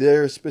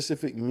 their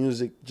specific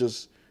music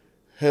just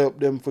help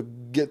them for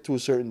get to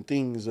certain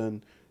things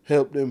and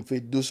help them for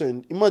do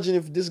certain. Imagine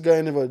if this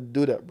guy never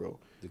do that, bro.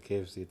 The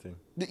KFC thing.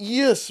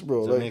 Yes,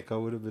 bro. Like, Jamaica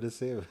would have been the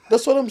same.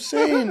 that's what I'm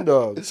saying,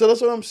 dog. So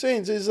that's what I'm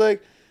saying. So it's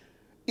like,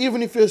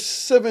 even if you're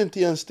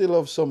 70 and still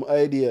have some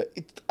idea,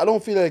 I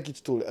don't feel like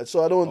it's too late.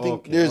 So I don't think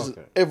Okay, there's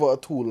okay. ever a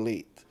too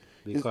late.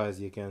 Because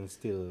you can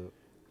still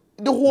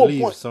The whole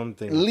leave point,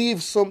 something.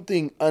 leave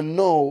something, and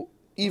know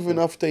even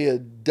Okay. after you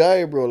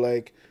die, bro,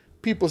 like,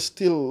 people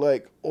still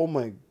like, oh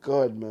my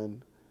god,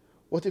 man,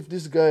 what if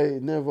this guy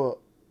never,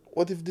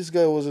 what if this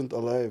guy wasn't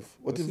alive?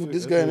 What if this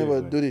Let's see guy where it's never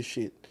going. do this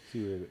shit?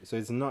 So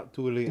it's not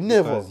too late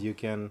Never. because you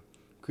can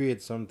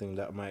create something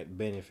that might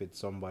benefit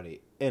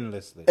somebody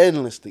endlessly.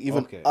 Endlessly,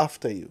 even Okay.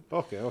 after you.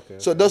 Okay.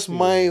 So I that's see where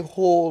my you're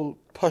whole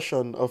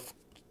passion of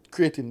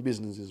creating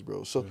businesses,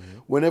 bro. So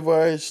whenever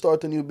I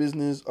start a new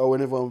business or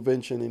whenever I'm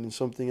venturing in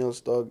something else,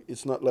 dog,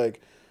 it's not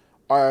like,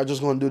 all right, I'm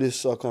just gonna do this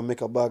so I can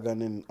make a bag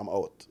and then I'm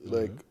out.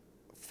 Like,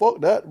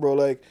 fuck that, bro.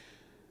 Like,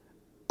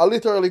 I'm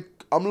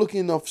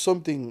looking of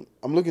something.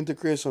 I'm looking to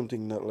create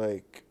something that,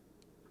 like,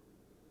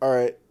 all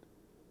right,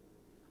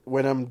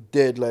 when I'm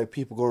dead, like,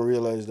 people gonna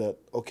realize that,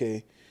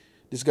 okay,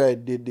 this guy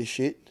did this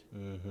shit.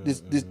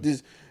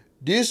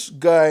 This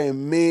guy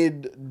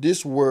made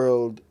this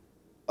world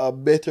a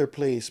better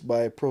place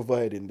by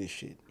providing this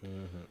shit.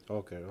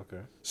 Okay.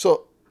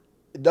 So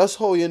that's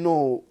how you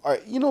know.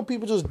 Alright,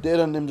 people just dead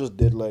and them just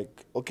dead.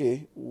 Like,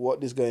 okay,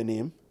 what this guy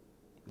name?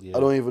 Yeah. I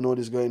don't even know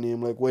this guy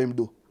name. Like, what him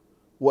do?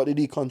 What did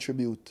he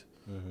contribute?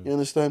 You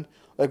understand?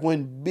 Like,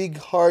 when big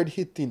hard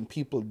hitting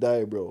people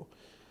die, bro.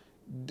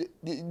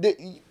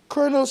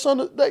 Colonel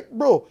Sanders, like,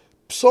 bro,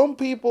 some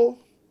people,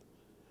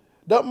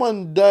 that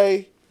man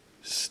die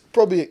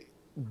probably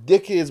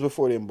decades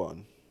before they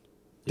born.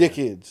 Yeah.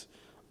 Decades.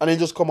 And then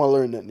just come and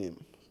learn that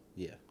name.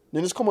 Yeah.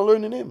 Then just come and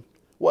learn the name.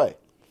 Why?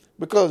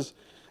 Because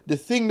the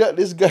thing that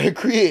this guy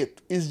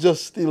create is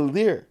just still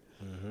there.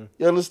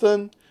 You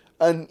understand?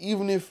 And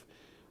even if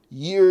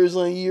years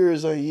and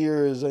years and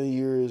years and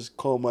years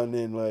come and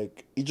then,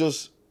 like, it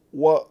just,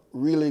 what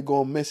really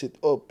gonna mess it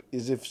up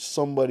is if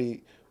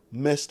somebody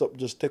messed up,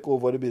 just take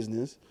over the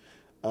business,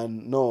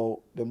 and now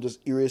them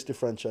just erase the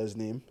franchise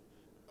name,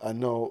 and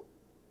now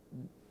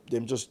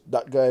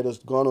that guy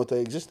just gone out of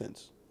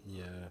existence.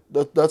 Yeah.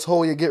 That's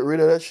how you get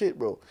rid of that shit,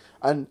 bro.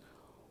 And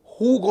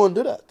who gonna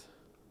do that?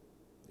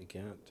 You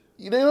can't.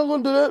 They not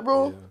gonna do that,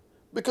 bro. Yeah.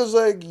 Because,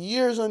 like,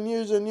 years and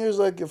years and years,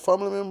 like, your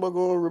family member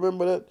gonna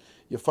remember that.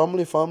 Your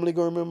family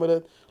gonna remember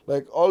that.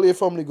 Like, all your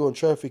family gonna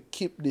try to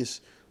keep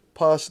this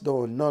passed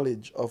down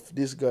knowledge of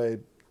this guy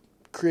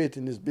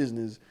creating this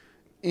business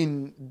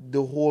in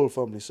the whole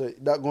family. So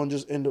that gonna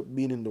just end up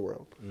being in the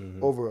world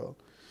overall.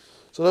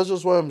 So that's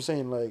just why I'm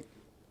saying, like,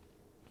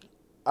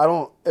 I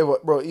don't ever,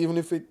 bro, even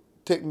if it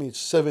take me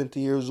 70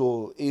 years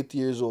old, 80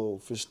 years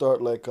old, to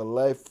start, like, a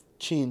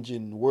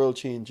life-changing,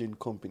 world-changing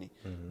company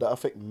that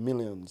affect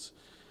millions,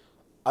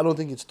 I don't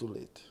think it's too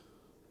late.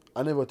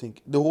 I never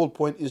think. The whole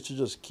point is to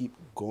just keep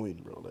going,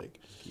 bro. Like,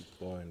 Keep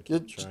going.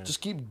 Keep trying.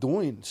 just keep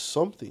doing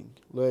something.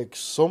 Like,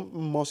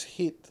 something must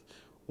hit.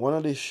 One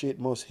of this shit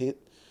must hit.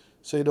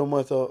 So it don't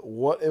matter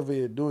whatever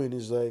you're doing.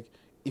 Is like,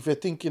 if you're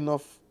thinking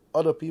of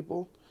other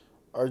people,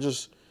 or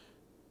just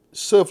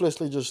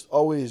selflessly just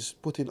always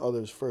putting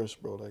others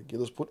first, bro. Like, you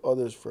just put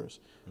others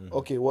first.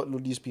 Okay, what do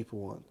these people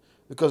want?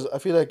 Because I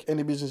feel like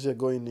any business you're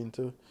going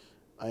into,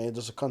 and you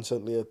just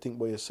constantly think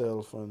about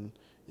yourself, and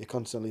you're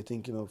constantly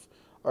thinking of,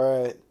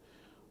 all right,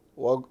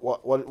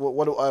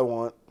 what do I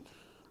want?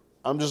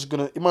 I'm just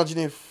gonna imagine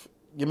if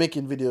you're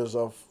making videos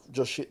of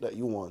just shit that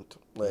you want.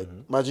 Like,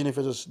 imagine if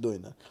you're just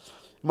doing that.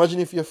 Imagine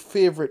if your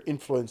favorite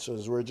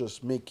influencers were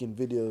just making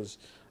videos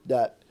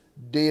that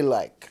they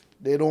like.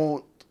 They're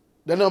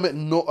not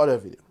making no other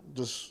video.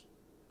 Just,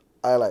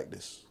 I like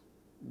this.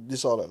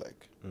 This all I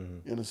like.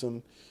 You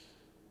understand?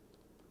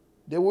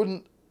 They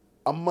wouldn't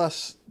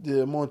amass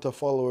the amount of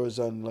followers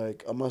and,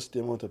 like, amass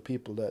the amount of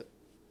people that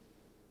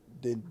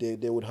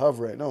they would have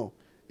right now.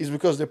 It's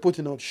because they're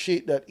putting out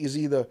shit that is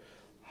either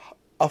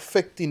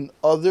affecting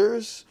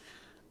others,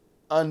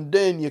 and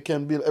then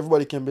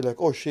everybody can be like,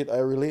 oh shit, I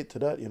relate to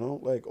that,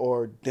 like,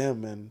 or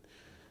damn, man,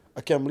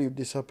 I can't believe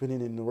this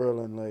happening in the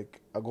world, and,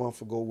 like, I'm going to have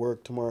to go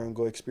work tomorrow and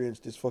go experience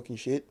this fucking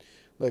shit.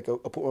 Like, I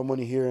put my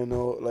money here and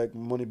now, like,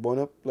 money burn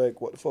up.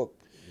 Like, what the fuck?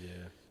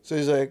 Yeah. So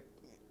it's like,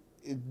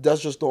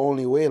 that's just the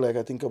only way, like,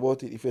 I think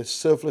about it. If you're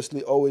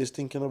selflessly always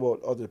thinking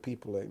about other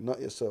people, like, not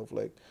yourself,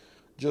 like,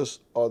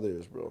 just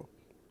others, bro.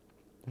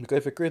 Because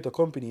if you create a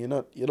company,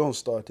 you don't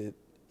start it.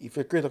 If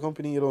you create a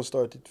company, you don't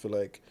start it for,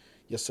 like,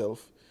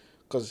 yourself.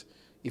 Because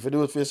if you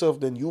do it for yourself,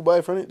 then you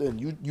buy from it, then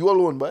you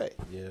alone buy.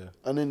 Yeah.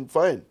 And then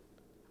fine.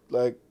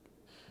 Like,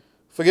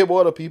 forget about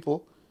other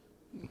people.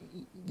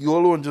 You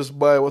alone just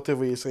buy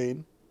whatever you're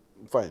saying.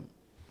 Fine.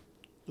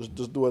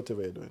 Just do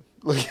whatever you're doing.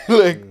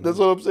 Like, that's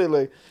what I'm saying.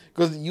 Like,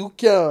 because you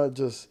can't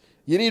just,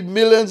 you need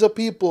millions of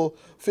people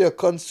for you to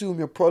consume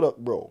your product,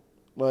 bro.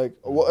 Like,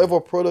 whatever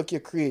product you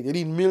create, you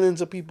need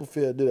millions of people for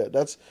you to do that.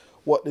 That's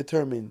what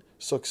determines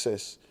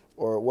success,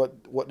 or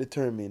what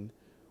determine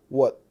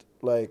what,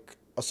 like,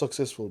 a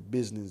successful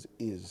business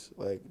is.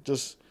 Like,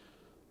 just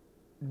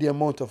the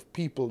amount of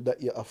people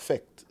that you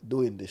affect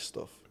doing this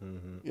stuff.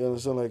 Mm-hmm. You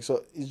understand? Like,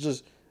 so it's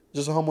just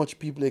how much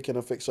people it can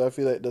affect. So I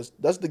feel like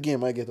that's the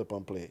game I get up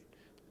and play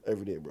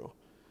every day, bro.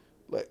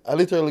 Like, I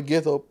literally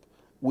get up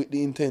with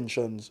the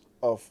intentions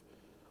of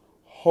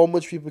how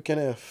much people can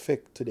I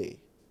affect today.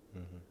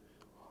 Mm-hmm.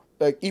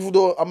 Like, even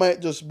though I might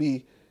just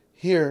be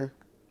here,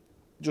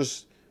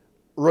 just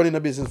running a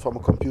business from a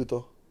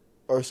computer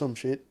or some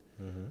shit,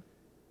 Mm-hmm.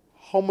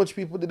 how much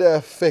people did I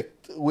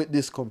affect with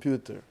this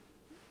computer?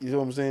 You know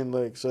what I'm saying?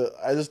 Like, so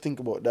I just think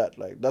about that.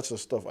 Like, that's the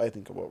stuff I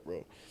think about,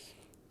 bro.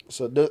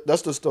 So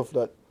that's the stuff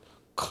that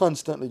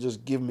constantly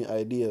just give me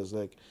ideas.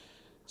 Like,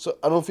 so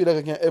I don't feel like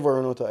I can ever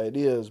run out of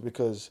ideas,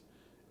 because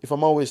if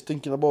I'm always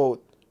thinking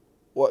about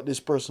what this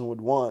person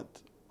would want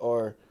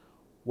or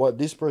what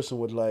this person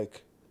would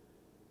like,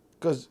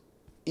 because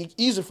it's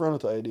easy for run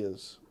out of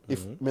ideas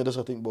if Mm-hmm. me just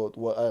think about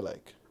what I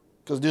like.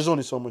 Because there's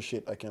only so much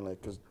shit I can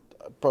like. Because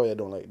probably I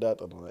don't like that,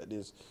 I don't like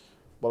this.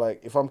 But like,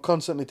 if I'm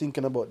constantly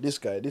thinking about this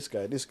guy, this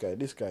guy, this guy,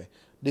 this guy,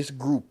 this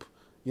group,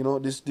 you know,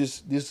 this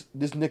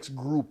next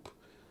group,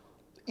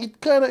 it's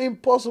kind of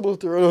impossible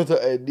to run out of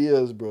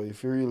ideas, bro.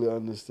 If you really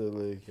understand,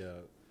 like, Yeah.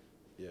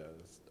 Yeah.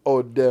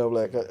 oh damn,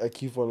 like I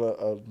keep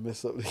on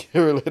mess up the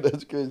camera, like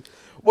that's crazy.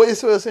 But you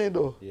see what I'm saying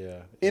though? Yeah.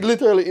 It's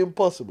literally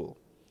impossible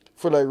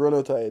for like run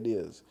out of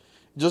ideas.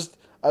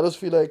 I just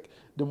feel like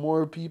the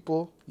more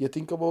people you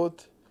think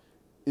about,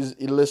 is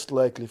it less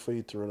likely for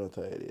you to run out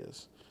of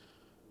ideas.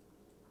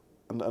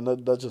 And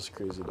that's just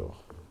crazy though.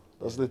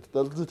 That's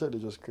literally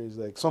just crazy.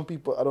 Like, some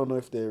people, I don't know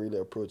if they really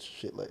approach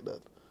shit like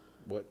that.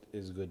 But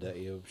it's good that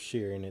you're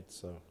sharing it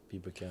so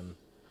people can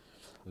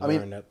I mean,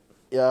 learn that.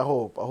 yeah, I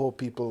hope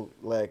people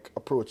like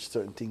approach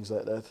certain things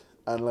like that.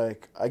 And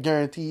like, I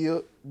guarantee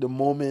you, the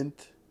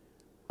moment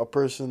a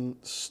person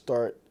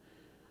start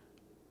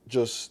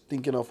just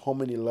thinking of how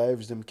many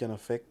lives them can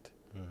affect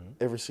Mm-hmm.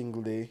 every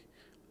single day,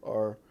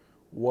 or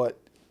what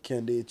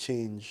can they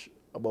change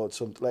about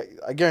something, like,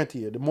 I guarantee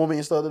you, the moment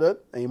you started that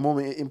and the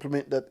moment you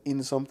implement that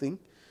in something,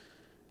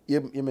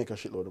 you make a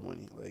shitload of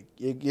money. Like,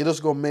 you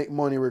just gonna make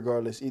money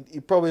regardless.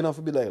 It probably not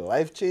to be like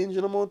life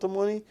changing amount of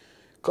money,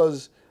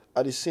 because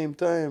at the same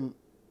time,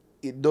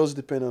 it does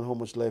depend on how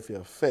much life you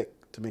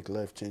affect to make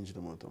life changing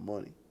amount of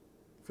money.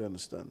 If you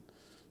understand.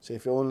 So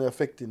if you're only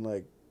affecting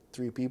like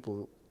 3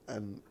 people,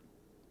 and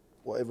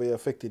whatever you're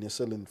affecting, you're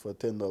selling for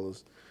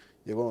 $10,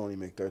 you're gonna only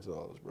make $30,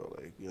 bro.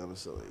 Like, you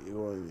understand? Like, you're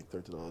gonna only make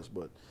 $30,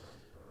 but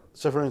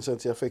so for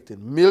instance, you're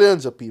affecting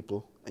millions of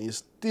people, and you're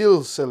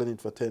still selling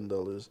it for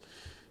 $10.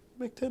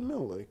 Make 10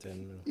 mil, like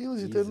 10 mil.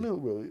 easy, Easy. 10 mil,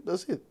 bro.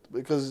 That's it.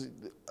 Because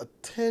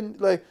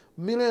a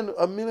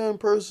million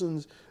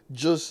persons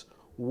just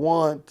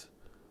want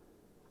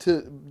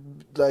to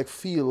like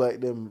feel like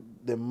them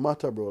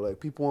matter, bro. Like,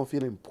 people want to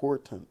feel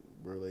important,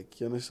 bro. Like,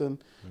 you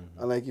understand? Mm-hmm.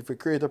 And like, if you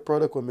create a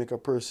product will make a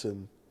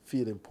person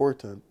feel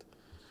important,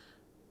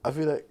 I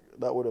feel like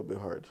that would have been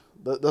hard.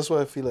 That's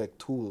why I feel like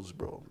tools,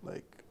 bro,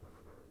 like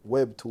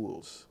web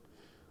tools,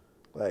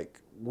 like,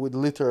 would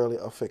literally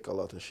affect a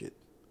lot of shit.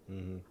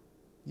 Mm-hmm.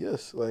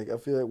 Yes, like, I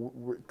feel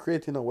like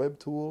creating a web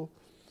tool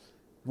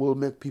will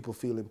make people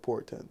feel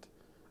important.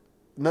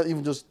 Not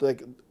even just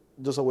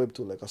a web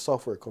tool, like a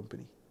software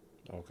company,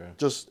 Okay.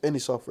 just any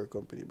software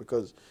company.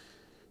 Because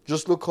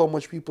just look how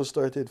much people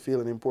started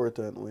feeling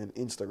important when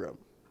Instagram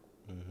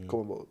Mm-hmm. come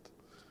about.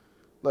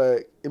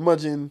 Like,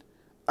 imagine,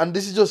 and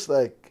this is just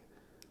like,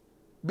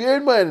 bear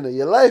in mind, you know,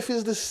 your life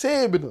is the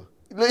same, you know.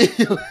 Like,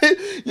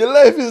 your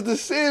life is the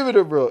same, you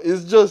know, bro.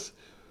 It's just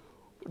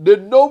the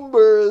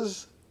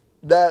numbers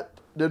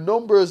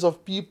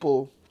of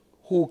people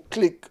who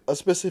click a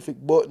specific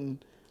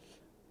button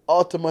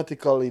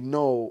automatically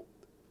now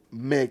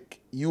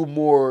make you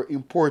more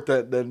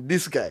important than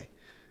this guy.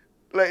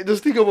 Like,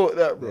 just think about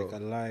that, Like bro. a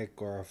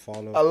like or a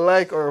follow. A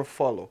like or a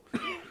follow.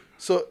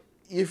 So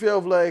if you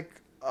have like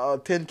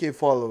 10K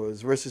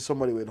followers versus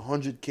somebody with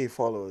 100K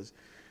followers,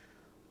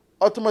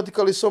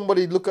 automatically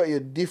somebody look at you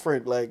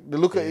different. Like, they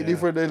look at you Yeah.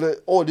 different. They're like,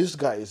 oh, this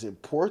guy is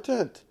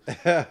important.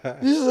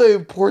 This is an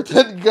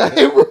important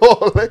guy,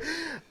 bro. Like,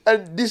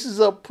 and this is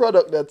a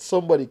product that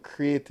somebody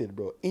created,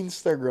 bro.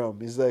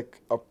 Instagram is like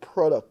a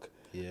product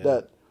Yeah.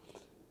 that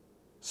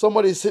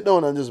somebody sit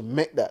down and just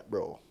make that,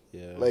 bro.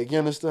 Yeah. Like, you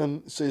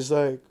understand? So it's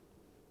like,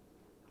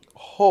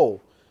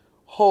 how,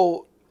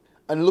 how,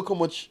 and look how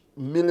much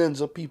millions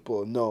of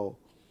people now On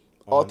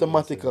Instagram.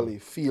 automatically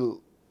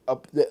feel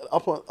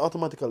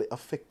automatically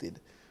affected,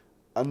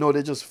 and know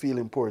they just feel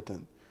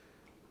important.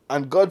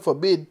 And God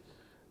forbid,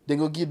 they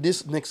gonna give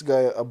this next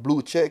guy a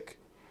blue check.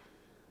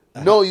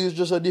 No, he's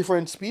just a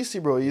different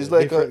species, bro. He's Yeah,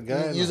 like different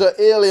guy he's now. an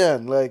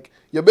alien. Like,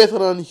 you're better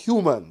than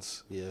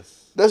humans.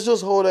 Yes. That's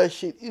just how that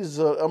shit is.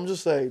 I'm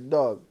just like,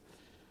 dog.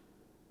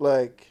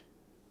 Like,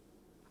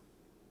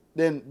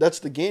 then that's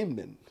the game.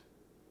 Then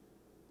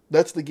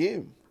that's the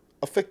game.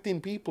 Affecting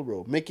people,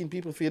 bro. Making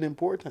people feel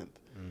important.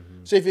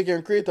 Mm-hmm. So if you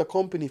can create a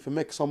company to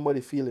make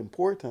somebody feel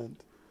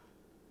important,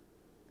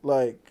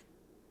 like,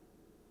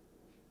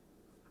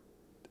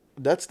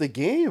 that's the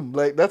game.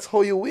 Like, that's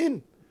how you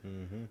win.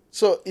 Mm-hmm.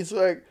 So it's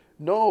like,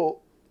 no,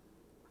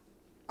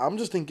 I'm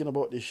just thinking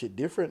about this shit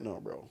different now,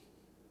 bro.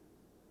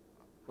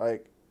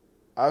 Like,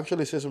 I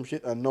actually say some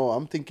shit and no,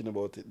 I'm thinking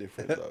about it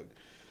different, dog.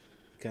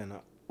 Kind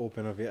of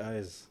open up your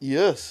eyes.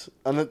 Yes,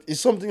 and it's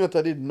something that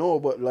I didn't know,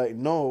 but like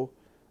now,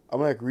 I'm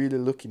like really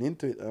looking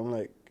into it. I'm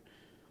like,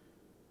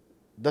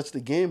 that's the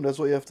game. That's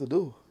what you have to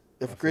do.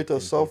 You have to create a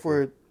Affecting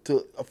software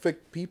to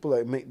affect people,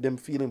 like make them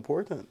feel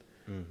important,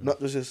 not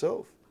just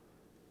yourself.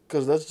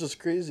 Because that's just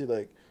crazy.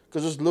 Like,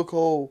 because just look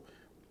how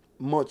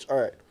much. All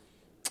right,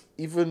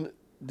 even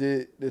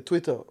the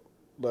Twitter,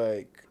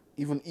 like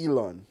even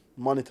Elon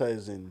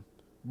monetizing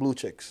blue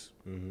checks,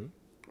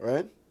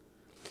 right?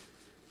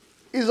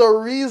 Is a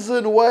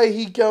reason why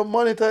he can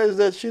monetize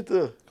that shit.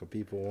 Because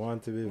people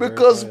want to be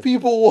Because verified.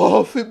 people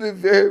want to be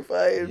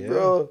verified, Yeah.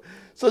 bro.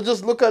 So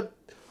just look at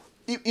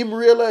him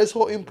realize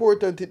how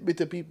important it be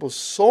to people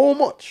so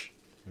much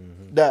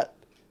that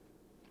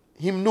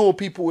him know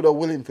people would are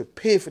willing to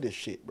pay for this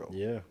shit, bro.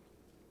 Yeah.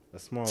 A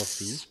small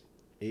fee.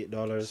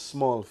 $8.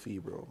 Small fee,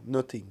 bro.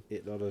 Nothing.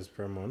 $8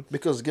 per month.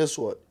 Because guess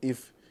what?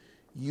 If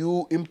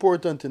you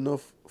important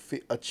enough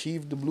to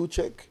achieve the blue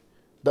check,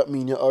 that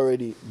means you're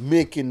already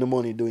making the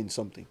money doing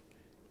something.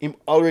 Him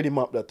already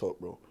mapped that out,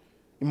 bro.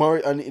 Him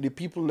already, and the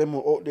people them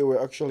out there who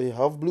actually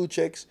have blue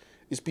checks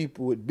is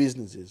people with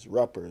businesses,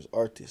 rappers,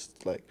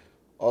 artists, like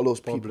all those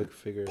Public people.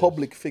 figures.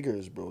 Public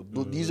figures, bro.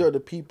 These are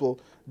the people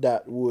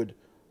that would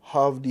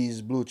have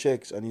these blue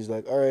checks. And he's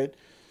like, all right,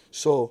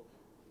 so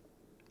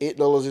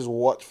 $8 is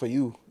what for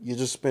you? You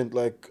just spent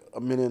like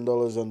 $1 million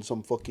on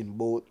some fucking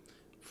boat.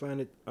 Find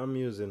it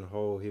amusing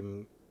how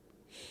him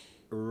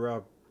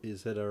wrap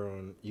his head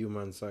around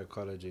human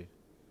psychology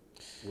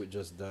with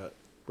just that.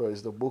 Bro,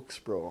 it's the books,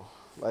 bro.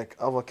 Like,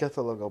 I have a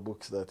catalog of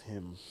books that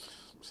him.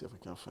 Let's see if I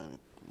can find it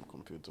on my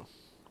computer.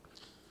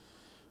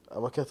 I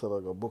have a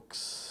catalog of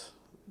books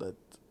that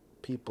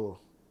people,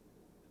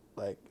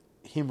 like,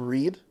 him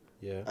read,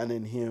 Yeah. and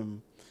then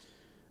him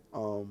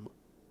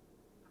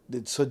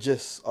did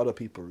suggest other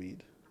people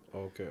read.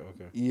 Okay.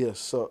 Yes,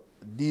 so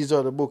these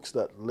are the books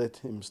that let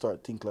him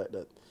start think like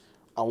that.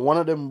 And one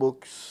of them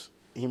books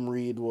him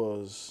read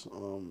was,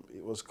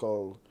 it was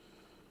called,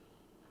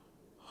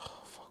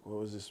 what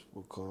was this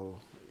book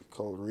called?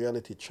 Called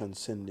Reality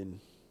Transcending.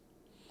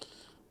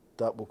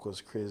 That book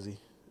was crazy.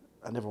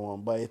 I never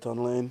want to buy it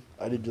online.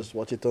 I did just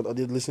watch it I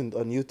did listen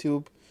on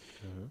YouTube.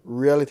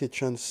 Reality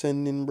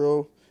Transcending,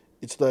 bro.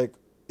 It's like,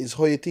 it's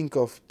how you think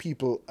of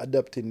people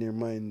adapting their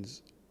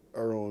minds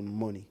around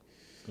money.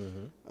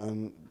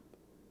 And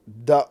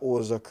that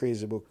was a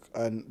crazy book.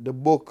 And the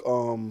book,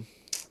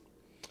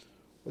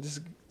 what is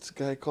this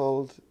guy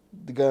called?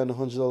 The guy on the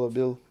 $100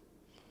 bill?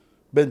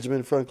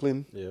 Benjamin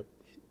Franklin. Yep.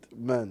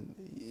 Man,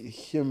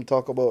 him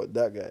talk about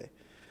that guy.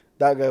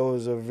 That guy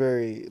was a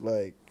very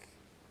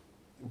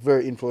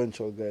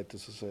influential guy to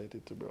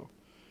society, too, bro.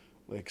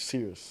 Like,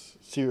 serious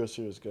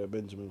guy,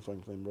 Benjamin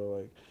Franklin, bro.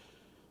 Like,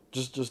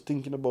 just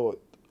thinking about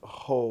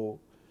how.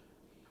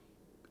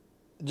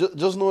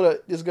 Just know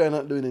that this guy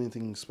not doing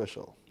anything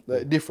special,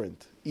 like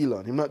different.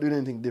 Elon, him not doing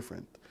anything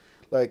different.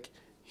 Like,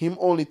 him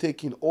only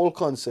taking all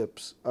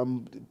concepts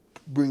and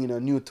bringing a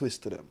new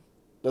twist to them.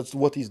 That's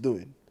what he's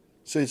doing.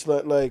 So it's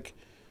like,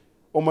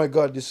 oh my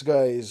God, this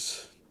guy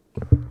is,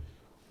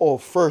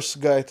 first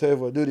guy to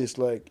ever do this.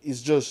 Like,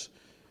 it's just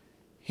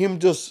him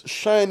just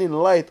shining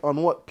light on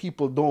what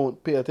people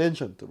don't pay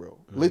attention to, bro.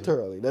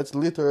 Literally. That's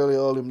literally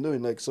all him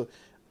doing. Like, so,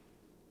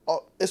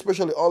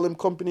 especially all them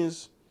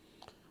companies,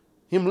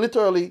 him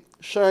literally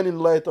shining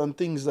light on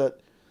things that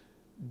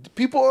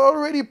people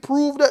already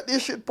proved that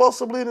this shit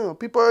possible, you know.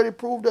 People already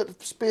proved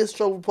that space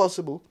travel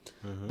possible.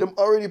 Them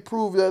already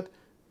proved that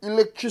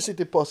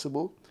electricity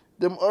possible.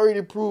 Them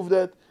already proved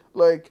that,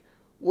 like,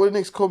 what the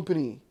next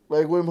company,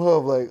 like, we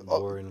have, like,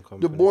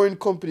 the Boring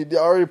Company, they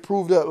already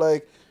proved that,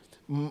 like,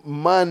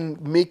 man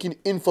making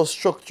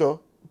infrastructure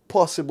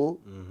possible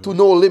to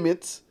no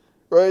limits,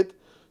 right?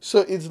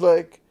 So it's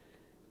like,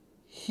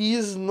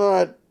 he's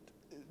not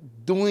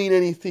doing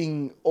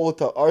anything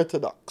out of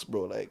orthodox,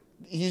 bro. Like,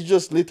 he's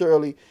just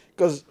literally,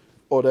 because,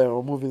 damn,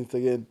 I'm moving it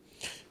again.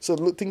 So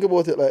think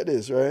about it like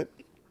this, right?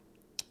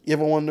 You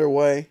ever wonder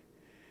why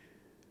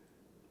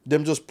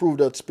them just prove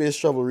that space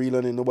travel real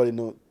and then nobody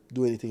not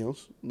do anything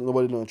else?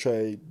 Nobody not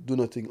try do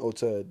nothing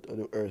outside of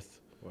the Earth.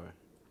 Why?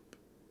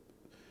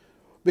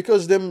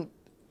 Because them,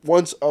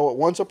 once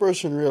a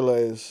person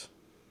realize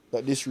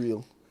that this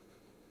real,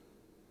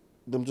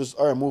 them just,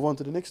 all right, move on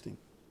to the next thing.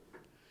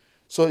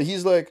 So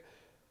he's like,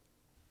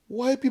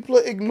 why people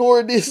are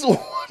ignoring this? What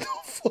the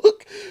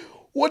fuck?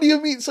 What do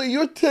you mean? So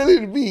you're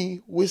telling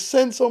me we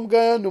send some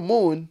guy on the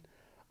moon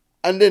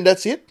and then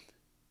that's it?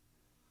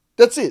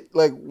 That's it.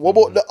 Like, what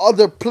about the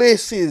other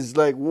places?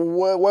 Like,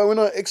 why we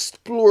not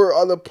explore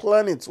other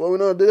planets? Why we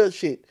not do that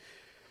shit?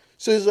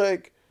 So it's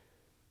like,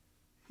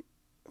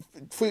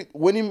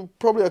 when you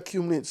probably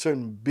accumulate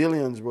certain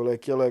billions, bro,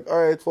 like, you're like,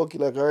 all right, fuck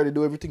it, like, I already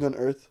do everything on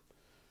Earth.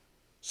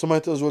 So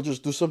might as well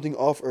just do something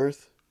off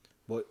Earth.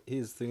 But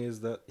his thing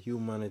is that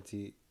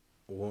humanity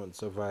won't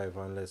survive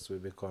unless we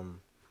become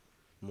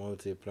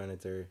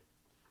multi-planetary.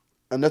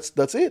 And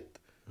that's it.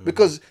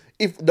 Because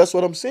if that's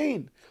what I'm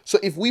saying. So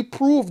if we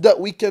prove that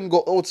we can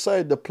go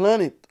outside the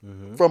planet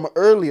from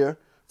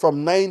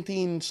from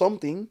 19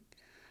 something.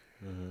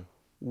 Mm-hmm.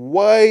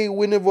 Why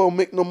we never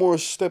make no more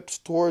steps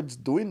towards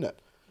doing that?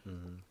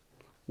 Mm-hmm.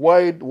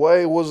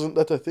 Why wasn't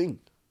that a thing?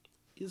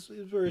 It's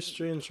very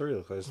strange,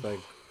 real. Cause it's like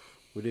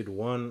we did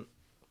one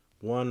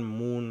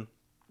moon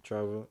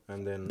travel,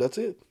 and then That's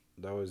it.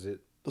 that was it.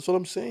 That's what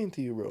I'm saying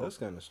to you, bro. That's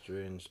kind of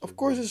strange. To Of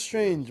course be it's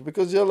strange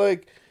because you're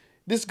like,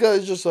 this guy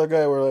is just a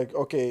guy where like,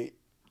 okay,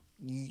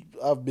 you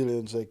have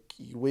billions. Like,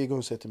 what you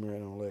gonna say to me right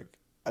now? Like,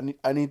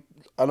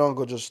 I don't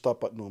go just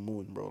stop at no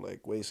moon, bro.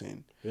 Like, what you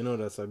saying? You know,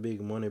 that's a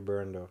big money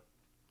burn, though.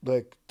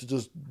 Like to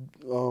just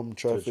To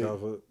traffic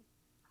travel,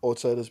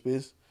 outside of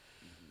space.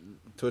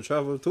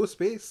 to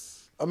space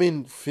I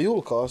mean,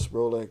 fuel costs,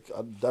 bro. Like,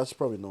 that's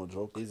probably no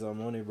joke. is a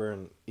money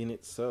burn in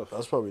itself.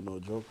 That's probably no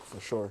joke for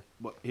sure.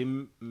 But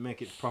him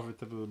make it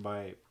profitable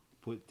by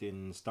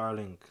putting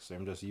Starlink. So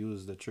him just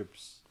use the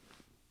trips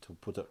to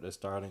put up the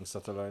Starlink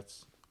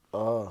satellites.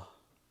 Ah.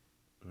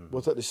 Mm-hmm.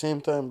 But at the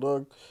same time,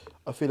 dog,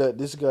 I feel like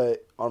this guy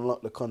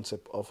unlocked the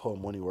concept of how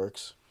money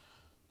works.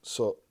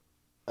 So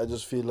I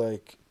just feel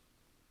like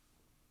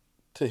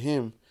to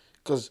him,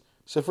 because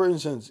say for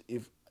instance,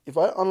 if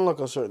I unlock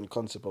a certain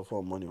concept of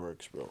how money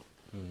works, bro,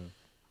 Mm-hmm.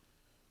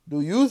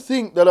 do you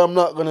think that I'm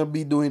not gonna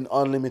be doing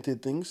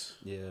unlimited things?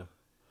 Yeah.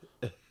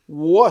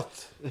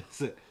 What?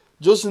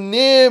 Just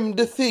name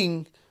the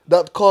thing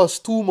that costs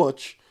too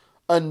much,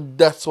 and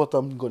that's what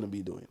I'm gonna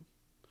be doing.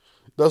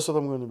 That's what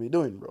I'm gonna be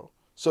doing, bro.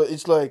 So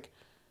it's like,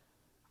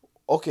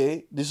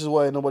 okay, this is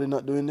why nobody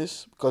not doing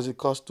this because it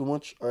costs too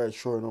much. All right,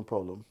 sure, no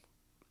problem.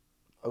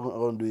 I'm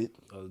gonna do it.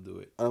 I'll do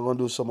it. And I'm gonna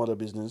do some other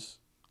business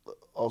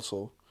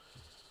also.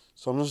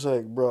 So I'm just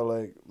like, bro,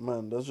 like,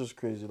 man, that's just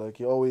crazy. Like,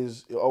 it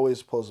always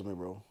puzzles me,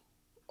 bro.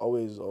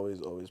 Always,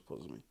 always, always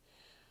puzzles me.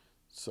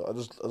 So I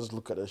just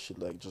look at that shit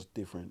like just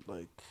different.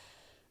 Like,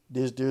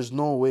 there's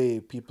no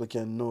way people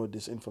can know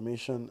this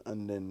information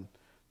and then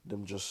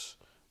them just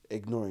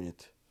ignoring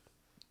it.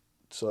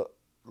 So,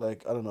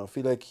 like, I don't know. I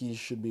feel like he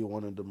should be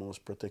one of the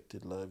most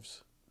protected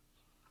lives.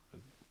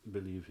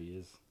 Believe he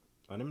is.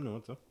 I don't know,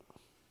 too.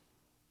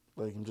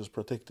 Like, I'm just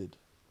protected.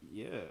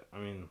 Yeah, I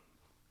mean,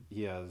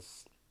 he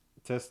has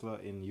Tesla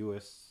in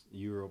US,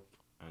 Europe,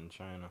 and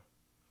China.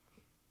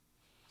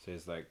 So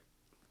it's like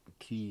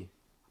key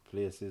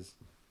places.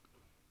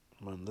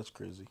 Man, that's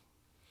crazy.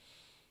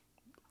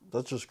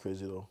 That's just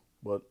crazy though.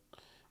 But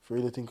if you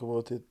really think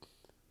about it,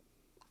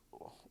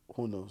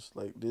 who knows?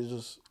 Like, there's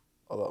just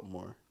a lot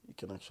more you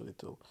can actually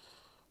tell.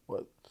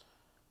 But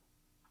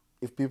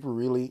if people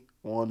really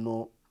want to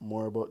know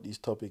more about these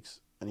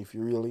topics, and if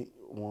you really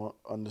want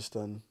to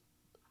understand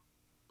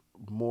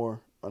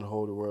more on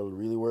how the world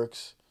really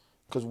works,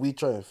 because we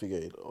try and figure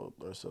it out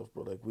ourselves,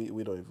 bro. Like, we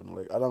don't even,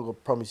 like, I don't go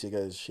promise you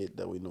guys shit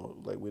that we know.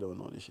 Like, we don't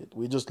know this shit.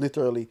 We just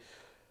literally,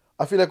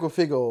 I feel like we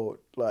figure out,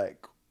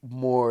 like,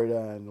 more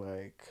than,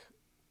 like,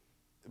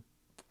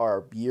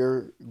 our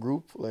year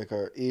group, like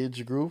our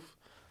age group.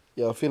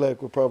 Yeah, I feel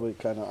like we probably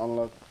kind of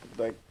unlock,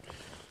 like,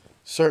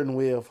 certain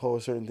way of how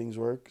certain things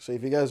work. So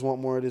if you guys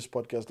want more of this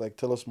podcast, like,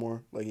 tell us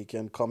more. Like, you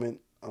can comment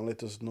and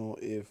let us know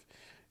if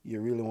you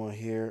really want to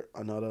hear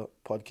another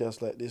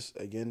podcast like this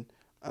again,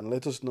 and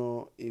let us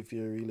know if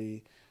you're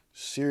really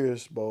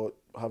serious about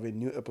having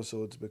new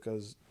episodes,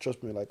 because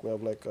trust me, like, we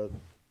have like a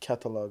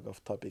catalog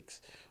of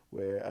topics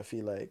where I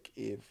feel like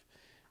if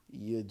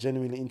you're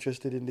genuinely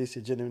interested in this,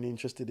 you're genuinely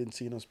interested in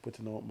seeing us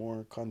putting out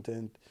more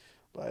content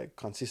like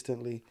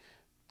consistently,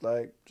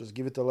 like, just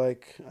give it a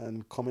like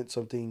and comment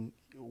something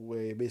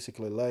where you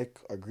basically like,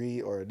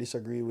 agree, or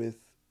disagree with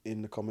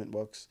in the comment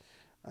box.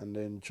 And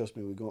then trust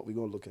me, we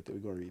gonna look at it, we're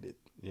gonna read it.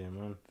 Yeah,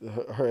 man.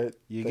 All right.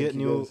 You Thank get you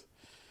new guys.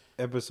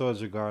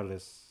 episodes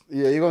regardless.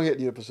 Yeah, you're gonna get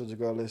new episodes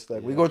regardless.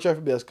 Like, we're Yeah. gonna try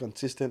to be as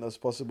consistent as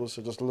possible.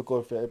 So just look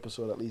out for an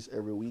episode at least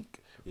every week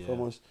from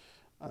Yeah. us,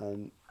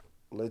 and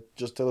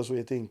just tell us what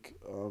you think.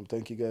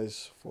 Thank you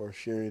guys for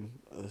sharing.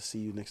 See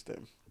you next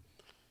time.